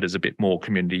stuff that is a bit more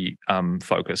community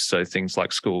focused. So things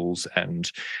like schools and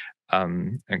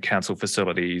council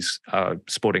facilities,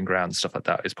 sporting grounds, stuff like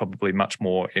that is probably much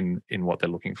more in what they're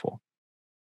looking for.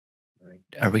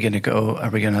 Are we going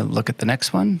to look at the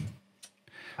next one?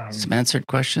 Some answered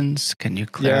questions. Can you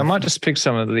clarify? Yeah, I might just pick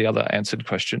some of the other answered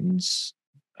questions.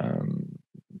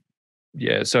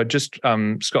 So just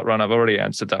Scott Run, I've already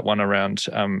answered that one around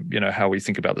how we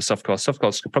think about the soft costs. Soft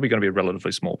costs are probably going to be a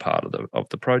relatively small part of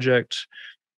the project.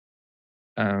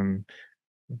 I've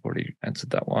already answered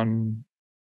that one.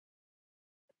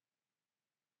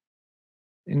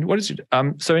 And what is it?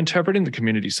 So interpreting the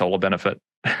community solar benefit.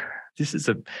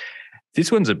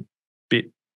 This one's a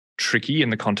bit tricky in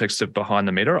the context of behind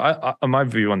the meter. My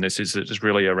view on this is that it's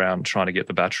really around trying to get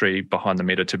the battery behind the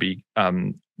meter to be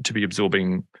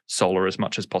absorbing solar as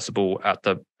much as possible at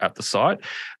the site.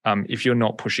 If you're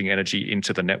not pushing energy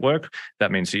into the network,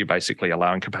 that means that you're basically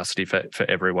allowing capacity for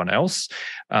everyone else.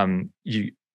 When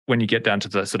you get down to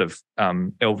the sort of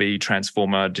LV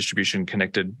transformer distribution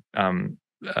connected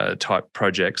type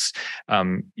projects,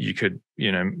 you could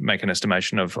make an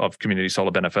estimation of community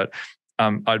solar benefit.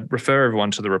 I'd refer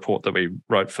everyone to the report that we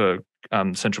wrote for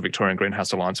Central Victorian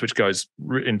Greenhouse Alliance, which goes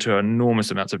into enormous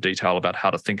amounts of detail about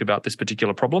how to think about this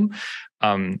particular problem,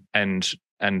 and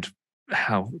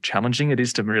how challenging it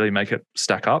is to really make it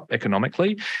stack up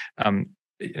economically.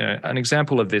 An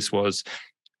example of this was,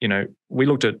 we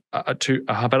looked at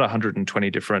about 120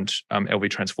 different LV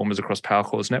transformers across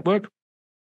Powercor's network.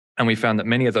 And we found that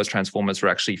many of those transformers were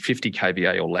actually 50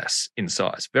 kVA or less in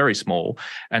size, very small,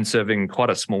 and serving quite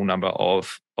a small number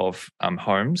of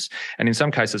homes. And in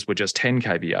some cases were just 10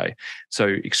 kVA, so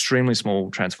extremely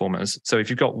small transformers. So if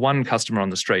you've got one customer on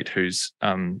the street who's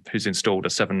installed a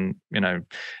 7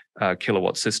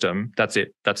 kilowatt system, that's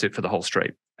it. That's it for the whole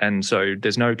street. And so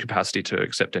there's no capacity to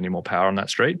accept any more power on that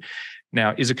street.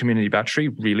 Now, is a community battery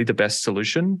really the best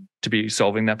solution to be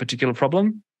solving that particular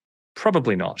problem?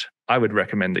 Probably not. I would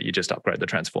recommend that you just upgrade the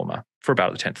transformer for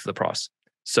about a tenth of the price.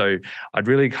 So I'd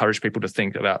really encourage people to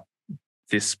think about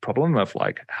this problem of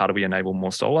how do we enable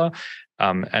more solar,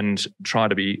 and try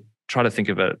to think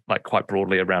of it quite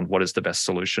broadly around what is the best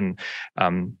solution.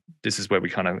 This is where we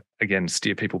kind of, again,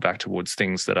 steer people back towards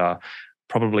things that are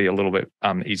probably a little bit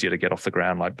easier to get off the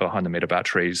ground, like behind the meter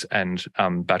batteries and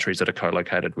batteries that are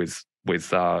co-located with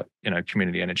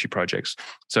community energy projects.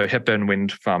 So Hepburn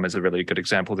Wind Farm is a really good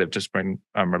example. They've just been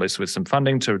released with some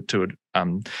funding to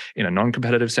in a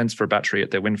non-competitive sense for a battery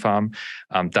at their wind farm.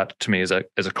 That to me is a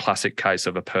classic case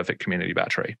of a perfect community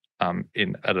battery at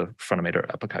a front of meter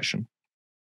application.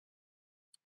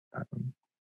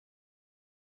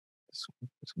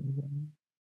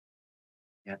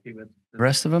 Happy with the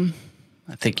rest of them?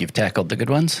 I think you've tackled the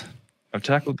good ones. I've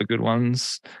tackled the good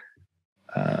ones.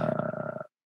 I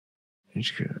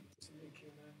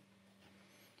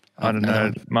don't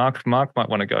know. Mark might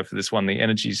want to go for this one. The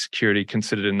energy security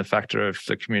considered in the factor of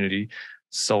the community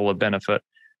solar benefit.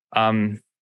 No,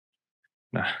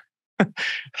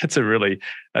 that's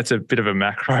a bit of a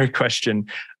macro question.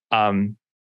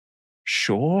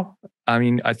 Sure. I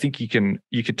mean, I think you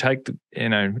could take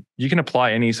you can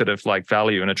apply any sort of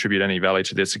value and attribute any value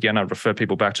to this. Again, I'd refer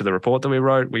people back to the report that we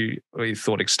wrote. We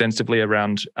thought extensively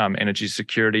around energy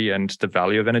security and the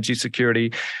value of energy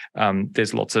security.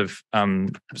 There's lots of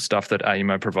stuff that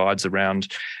AEMO provides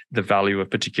around the value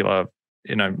of particular,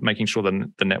 making sure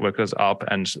that the network is up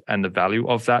and the value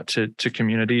of that to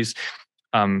communities.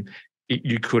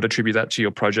 You could attribute that to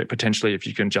your project potentially if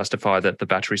you can justify that the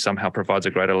battery somehow provides a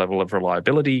greater level of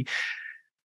reliability.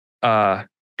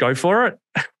 Go for it.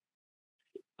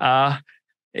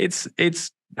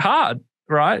 It's hard,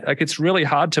 right? It's really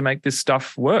hard to make this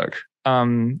stuff work,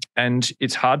 and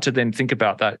it's hard to then think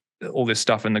about all this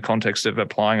stuff in the context of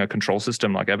applying a control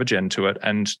system like Evergen to it,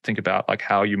 and think about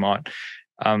how you might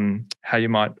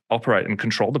operate and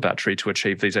control the battery to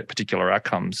achieve these particular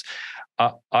outcomes.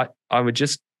 I would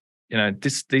just,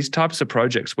 these types of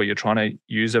projects where you're trying to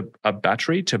use a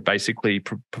battery to basically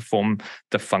perform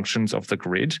the functions of the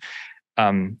grid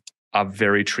are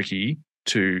very tricky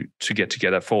to get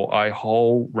together for a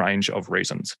whole range of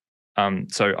reasons.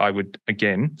 So I would,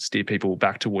 again, steer people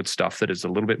back towards stuff that is a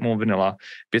little bit more vanilla, a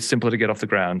bit simpler to get off the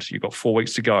ground. You've got 4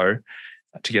 weeks to go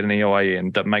to get an EOA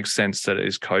in that makes sense, that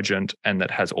is cogent, and that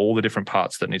has all the different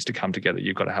parts that needs to come together.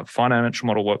 You've got to have a financial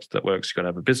model that works. You've got to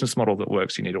have a business model that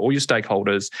works. You need all your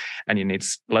stakeholders, and you need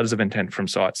letters of intent from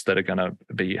sites that are going to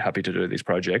be happy to do these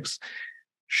projects.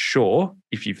 Sure,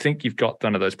 if you think you've got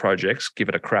one of those projects, give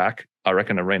it a crack. I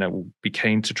reckon ARENA will be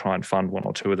keen to try and fund 1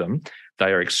 or 2 of them.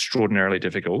 They are extraordinarily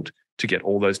difficult to get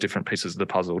all those different pieces of the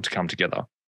puzzle to come together.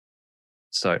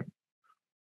 So,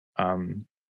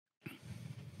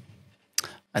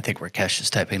 I think Rakesh is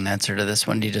typing the answer to this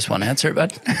one. Do you just want to answer it,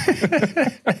 bud?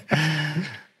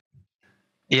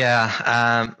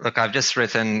 Yeah. Look, I've just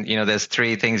written, there's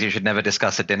 3 things you should never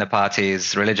discuss at dinner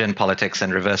parties: religion, politics,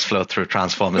 and reverse flow through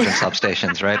transformers and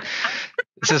substations, right?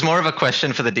 This is more of a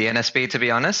question for the DNSP, to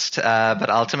be honest. But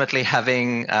ultimately,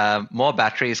 having more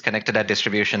batteries connected at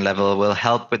distribution level will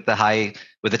help with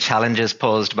the challenges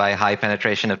posed by high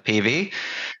penetration of PV,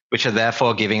 which are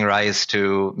therefore giving rise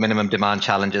to minimum demand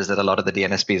challenges that a lot of the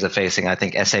DNSPs are facing. I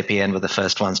think SAPN were the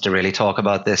first ones to really talk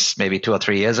about this maybe 2 or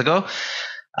 3 years ago.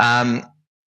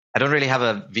 I don't really have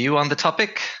a view on the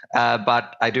topic,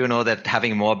 but I do know that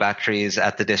having more batteries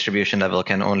at the distribution level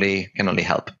can only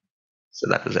help. So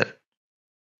that was it.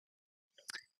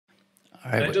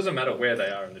 All right. It doesn't matter where they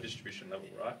are in the distribution level,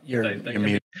 right? You're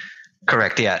muted.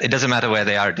 Correct. Yeah, it doesn't matter where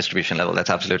they are at distribution level. That's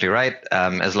absolutely right.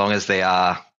 As long as they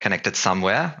are connected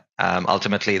somewhere.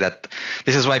 Ultimately,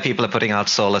 this is why people are putting out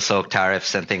solar soak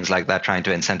tariffs and things like that, trying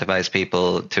to incentivize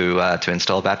people to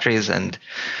install batteries. And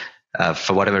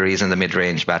For whatever reason, the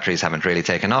mid-range batteries haven't really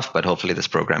taken off, but hopefully this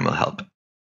program will help.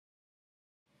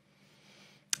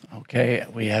 Okay,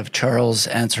 we have Charles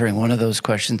answering one of those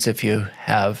questions. If you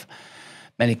have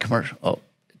many commercial,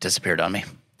 it disappeared on me.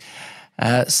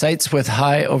 Sites with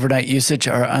high overnight usage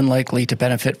are unlikely to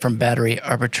benefit from battery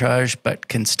arbitrage, but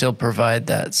can still provide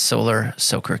that solar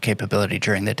soaker capability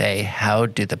during the day. How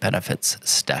do the benefits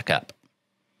stack up?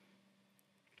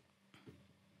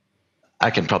 I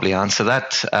can probably answer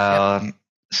that. Yep.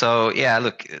 So yeah,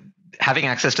 look, having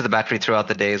access to the battery throughout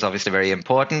the day is obviously very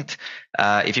important.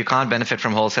 If you can't benefit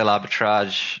from wholesale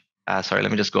arbitrage, sorry, let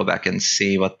me just go back and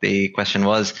see what the question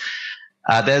was.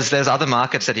 There's other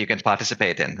markets that you can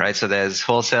participate in, right? So there's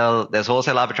wholesale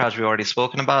arbitrage we've already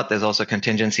spoken about. There's also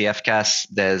contingency FCAS.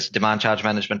 There's demand charge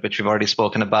management, which we've already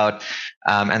spoken about.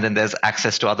 And then there's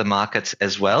access to other markets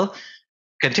as well.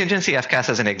 Contingency FCAS,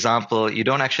 as an example, you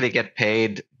don't actually get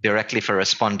paid directly for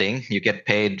responding. You get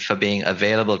paid for being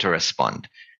available to respond.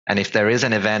 And if there is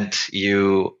an event,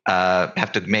 you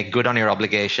have to make good on your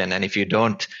obligation. And if you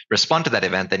don't respond to that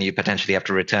event, then you potentially have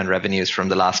to return revenues from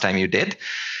the last time you did.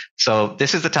 So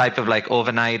this is the type of like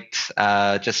overnight,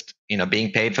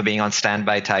 being paid for being on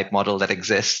standby type model that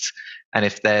exists. And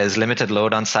if there's limited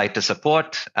load on site to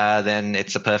support, then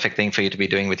it's a perfect thing for you to be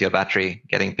doing with your battery,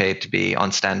 getting paid to be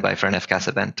on standby for an FCAS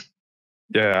event.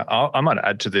 Yeah, I might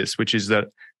add to this, which is that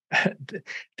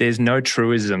there's no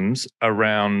truisms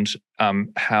around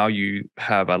how you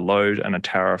have a load and a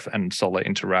tariff and solar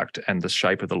interact and the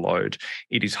shape of the load.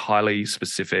 It is highly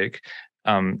specific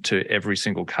to every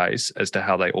single case as to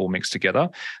how they all mix together.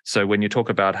 So when you talk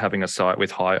about having a site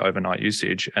with high overnight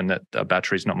usage and that a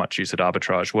battery is not much use at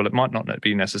arbitrage, well, it might not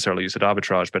be necessarily used at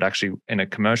arbitrage, but actually in a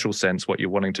commercial sense, what you're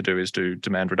wanting to do is do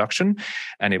demand reduction,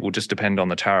 and it will just depend on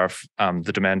the tariff,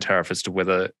 the demand tariff as to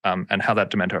whether and how that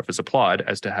demand tariff is applied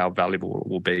as to how valuable it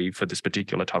will be for this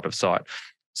particular type of site.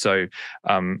 So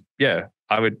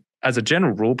I would, as a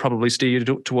general rule, probably steer you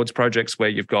towards projects where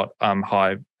you've got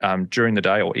high during the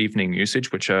day or evening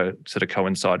usage, which are sort of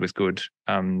coincide with good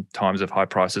times of high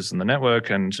prices in the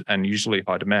network and usually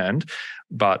high demand.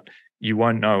 But you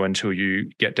won't know until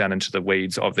you get down into the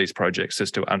weeds of these projects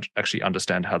as to actually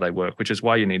understand how they work, which is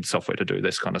why you need software to do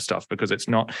this kind of stuff, because it's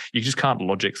not, you just can't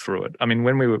logic through it. I mean,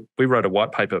 when we wrote a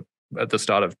white paper at the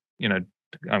start of,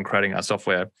 creating our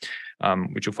software,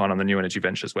 which you'll find on the New Energy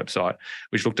Ventures website,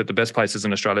 which looked at the best places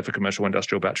in Australia for commercial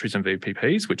industrial batteries and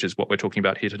VPPs, which is what we're talking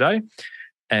about here today.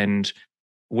 And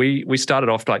we started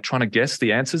off like trying to guess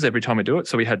the answers every time we do it.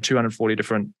 So we had 240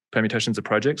 different permutations of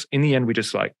projects. In the end, we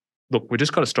just we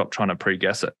just got to stop trying to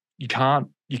pre-guess it. You can't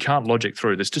logic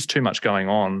through. There's just too much going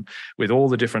on with all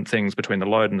the different things between the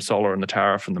load and the solar and the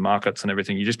tariff and the markets and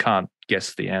everything. You just can't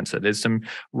guess the answer. There's some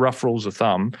rough rules of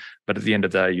thumb, but at the end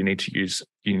of the day, you need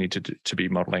to be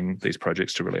modeling these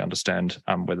projects to really understand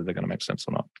whether they're going to make sense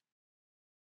or not.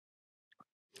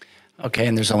 Okay,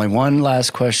 and there's only one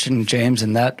last question, James,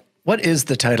 and what is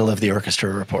the title of the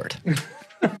Orkestra report?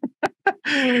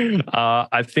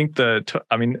 I think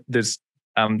there's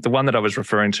the one that I was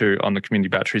referring to on the community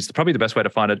batteries. Probably the best way to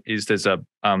find it is is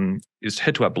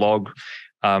head to our blog.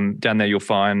 Down there you'll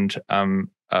find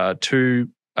two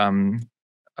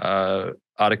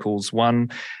articles. One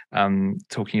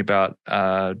talking about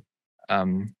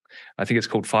I think it's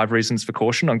called 5 Reasons for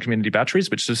Caution on Community Batteries,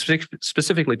 which is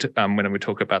specifically when we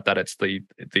talk about that, it's the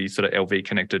sort of LV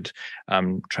connected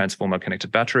transformer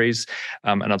connected batteries.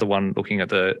 Another one looking at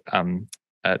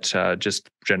just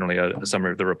generally a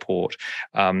summary of the report.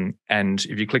 And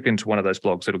if you click into one of those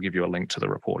blogs, it'll give you a link to the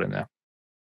report in there.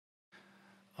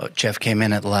 Oh, Jeff came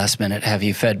in at the last minute. Have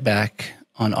you fed back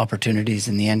on opportunities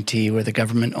in the NT where the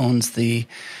government owns the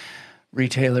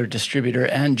retailer, distributor,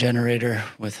 and generator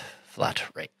with flat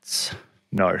rates?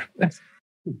 No.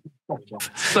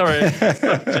 Sorry.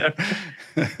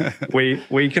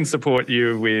 We can support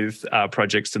you with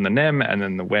projects in the NEM and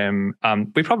then the WEM.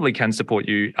 We probably can support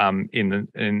you in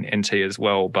NT as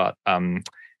well, but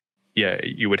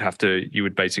you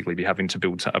would basically be having to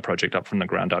build a project up from the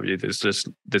ground up. We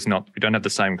don't have the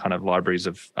same kind of libraries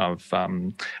of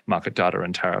market data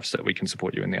and tariffs that we can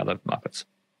support you in the other markets.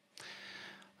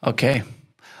 Okay.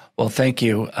 Well, thank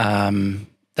you.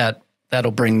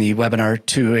 That'll bring the webinar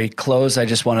to a close. I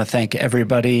just want to thank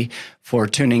everybody for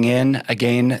tuning in.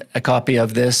 Again, a copy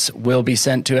of this will be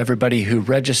sent to everybody who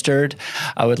registered.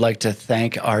 I would like to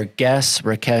thank our guests,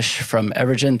 Rakesh from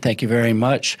Evergen. Thank you very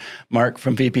much. Mark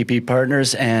from VPP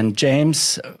Partners and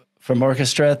James from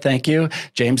Orkestra. Thank you.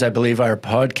 James, I believe our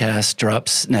podcast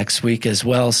drops next week as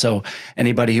well. So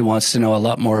anybody who wants to know a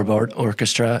lot more about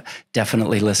Orkestra,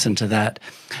 definitely listen to that.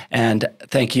 And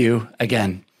thank you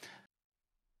again.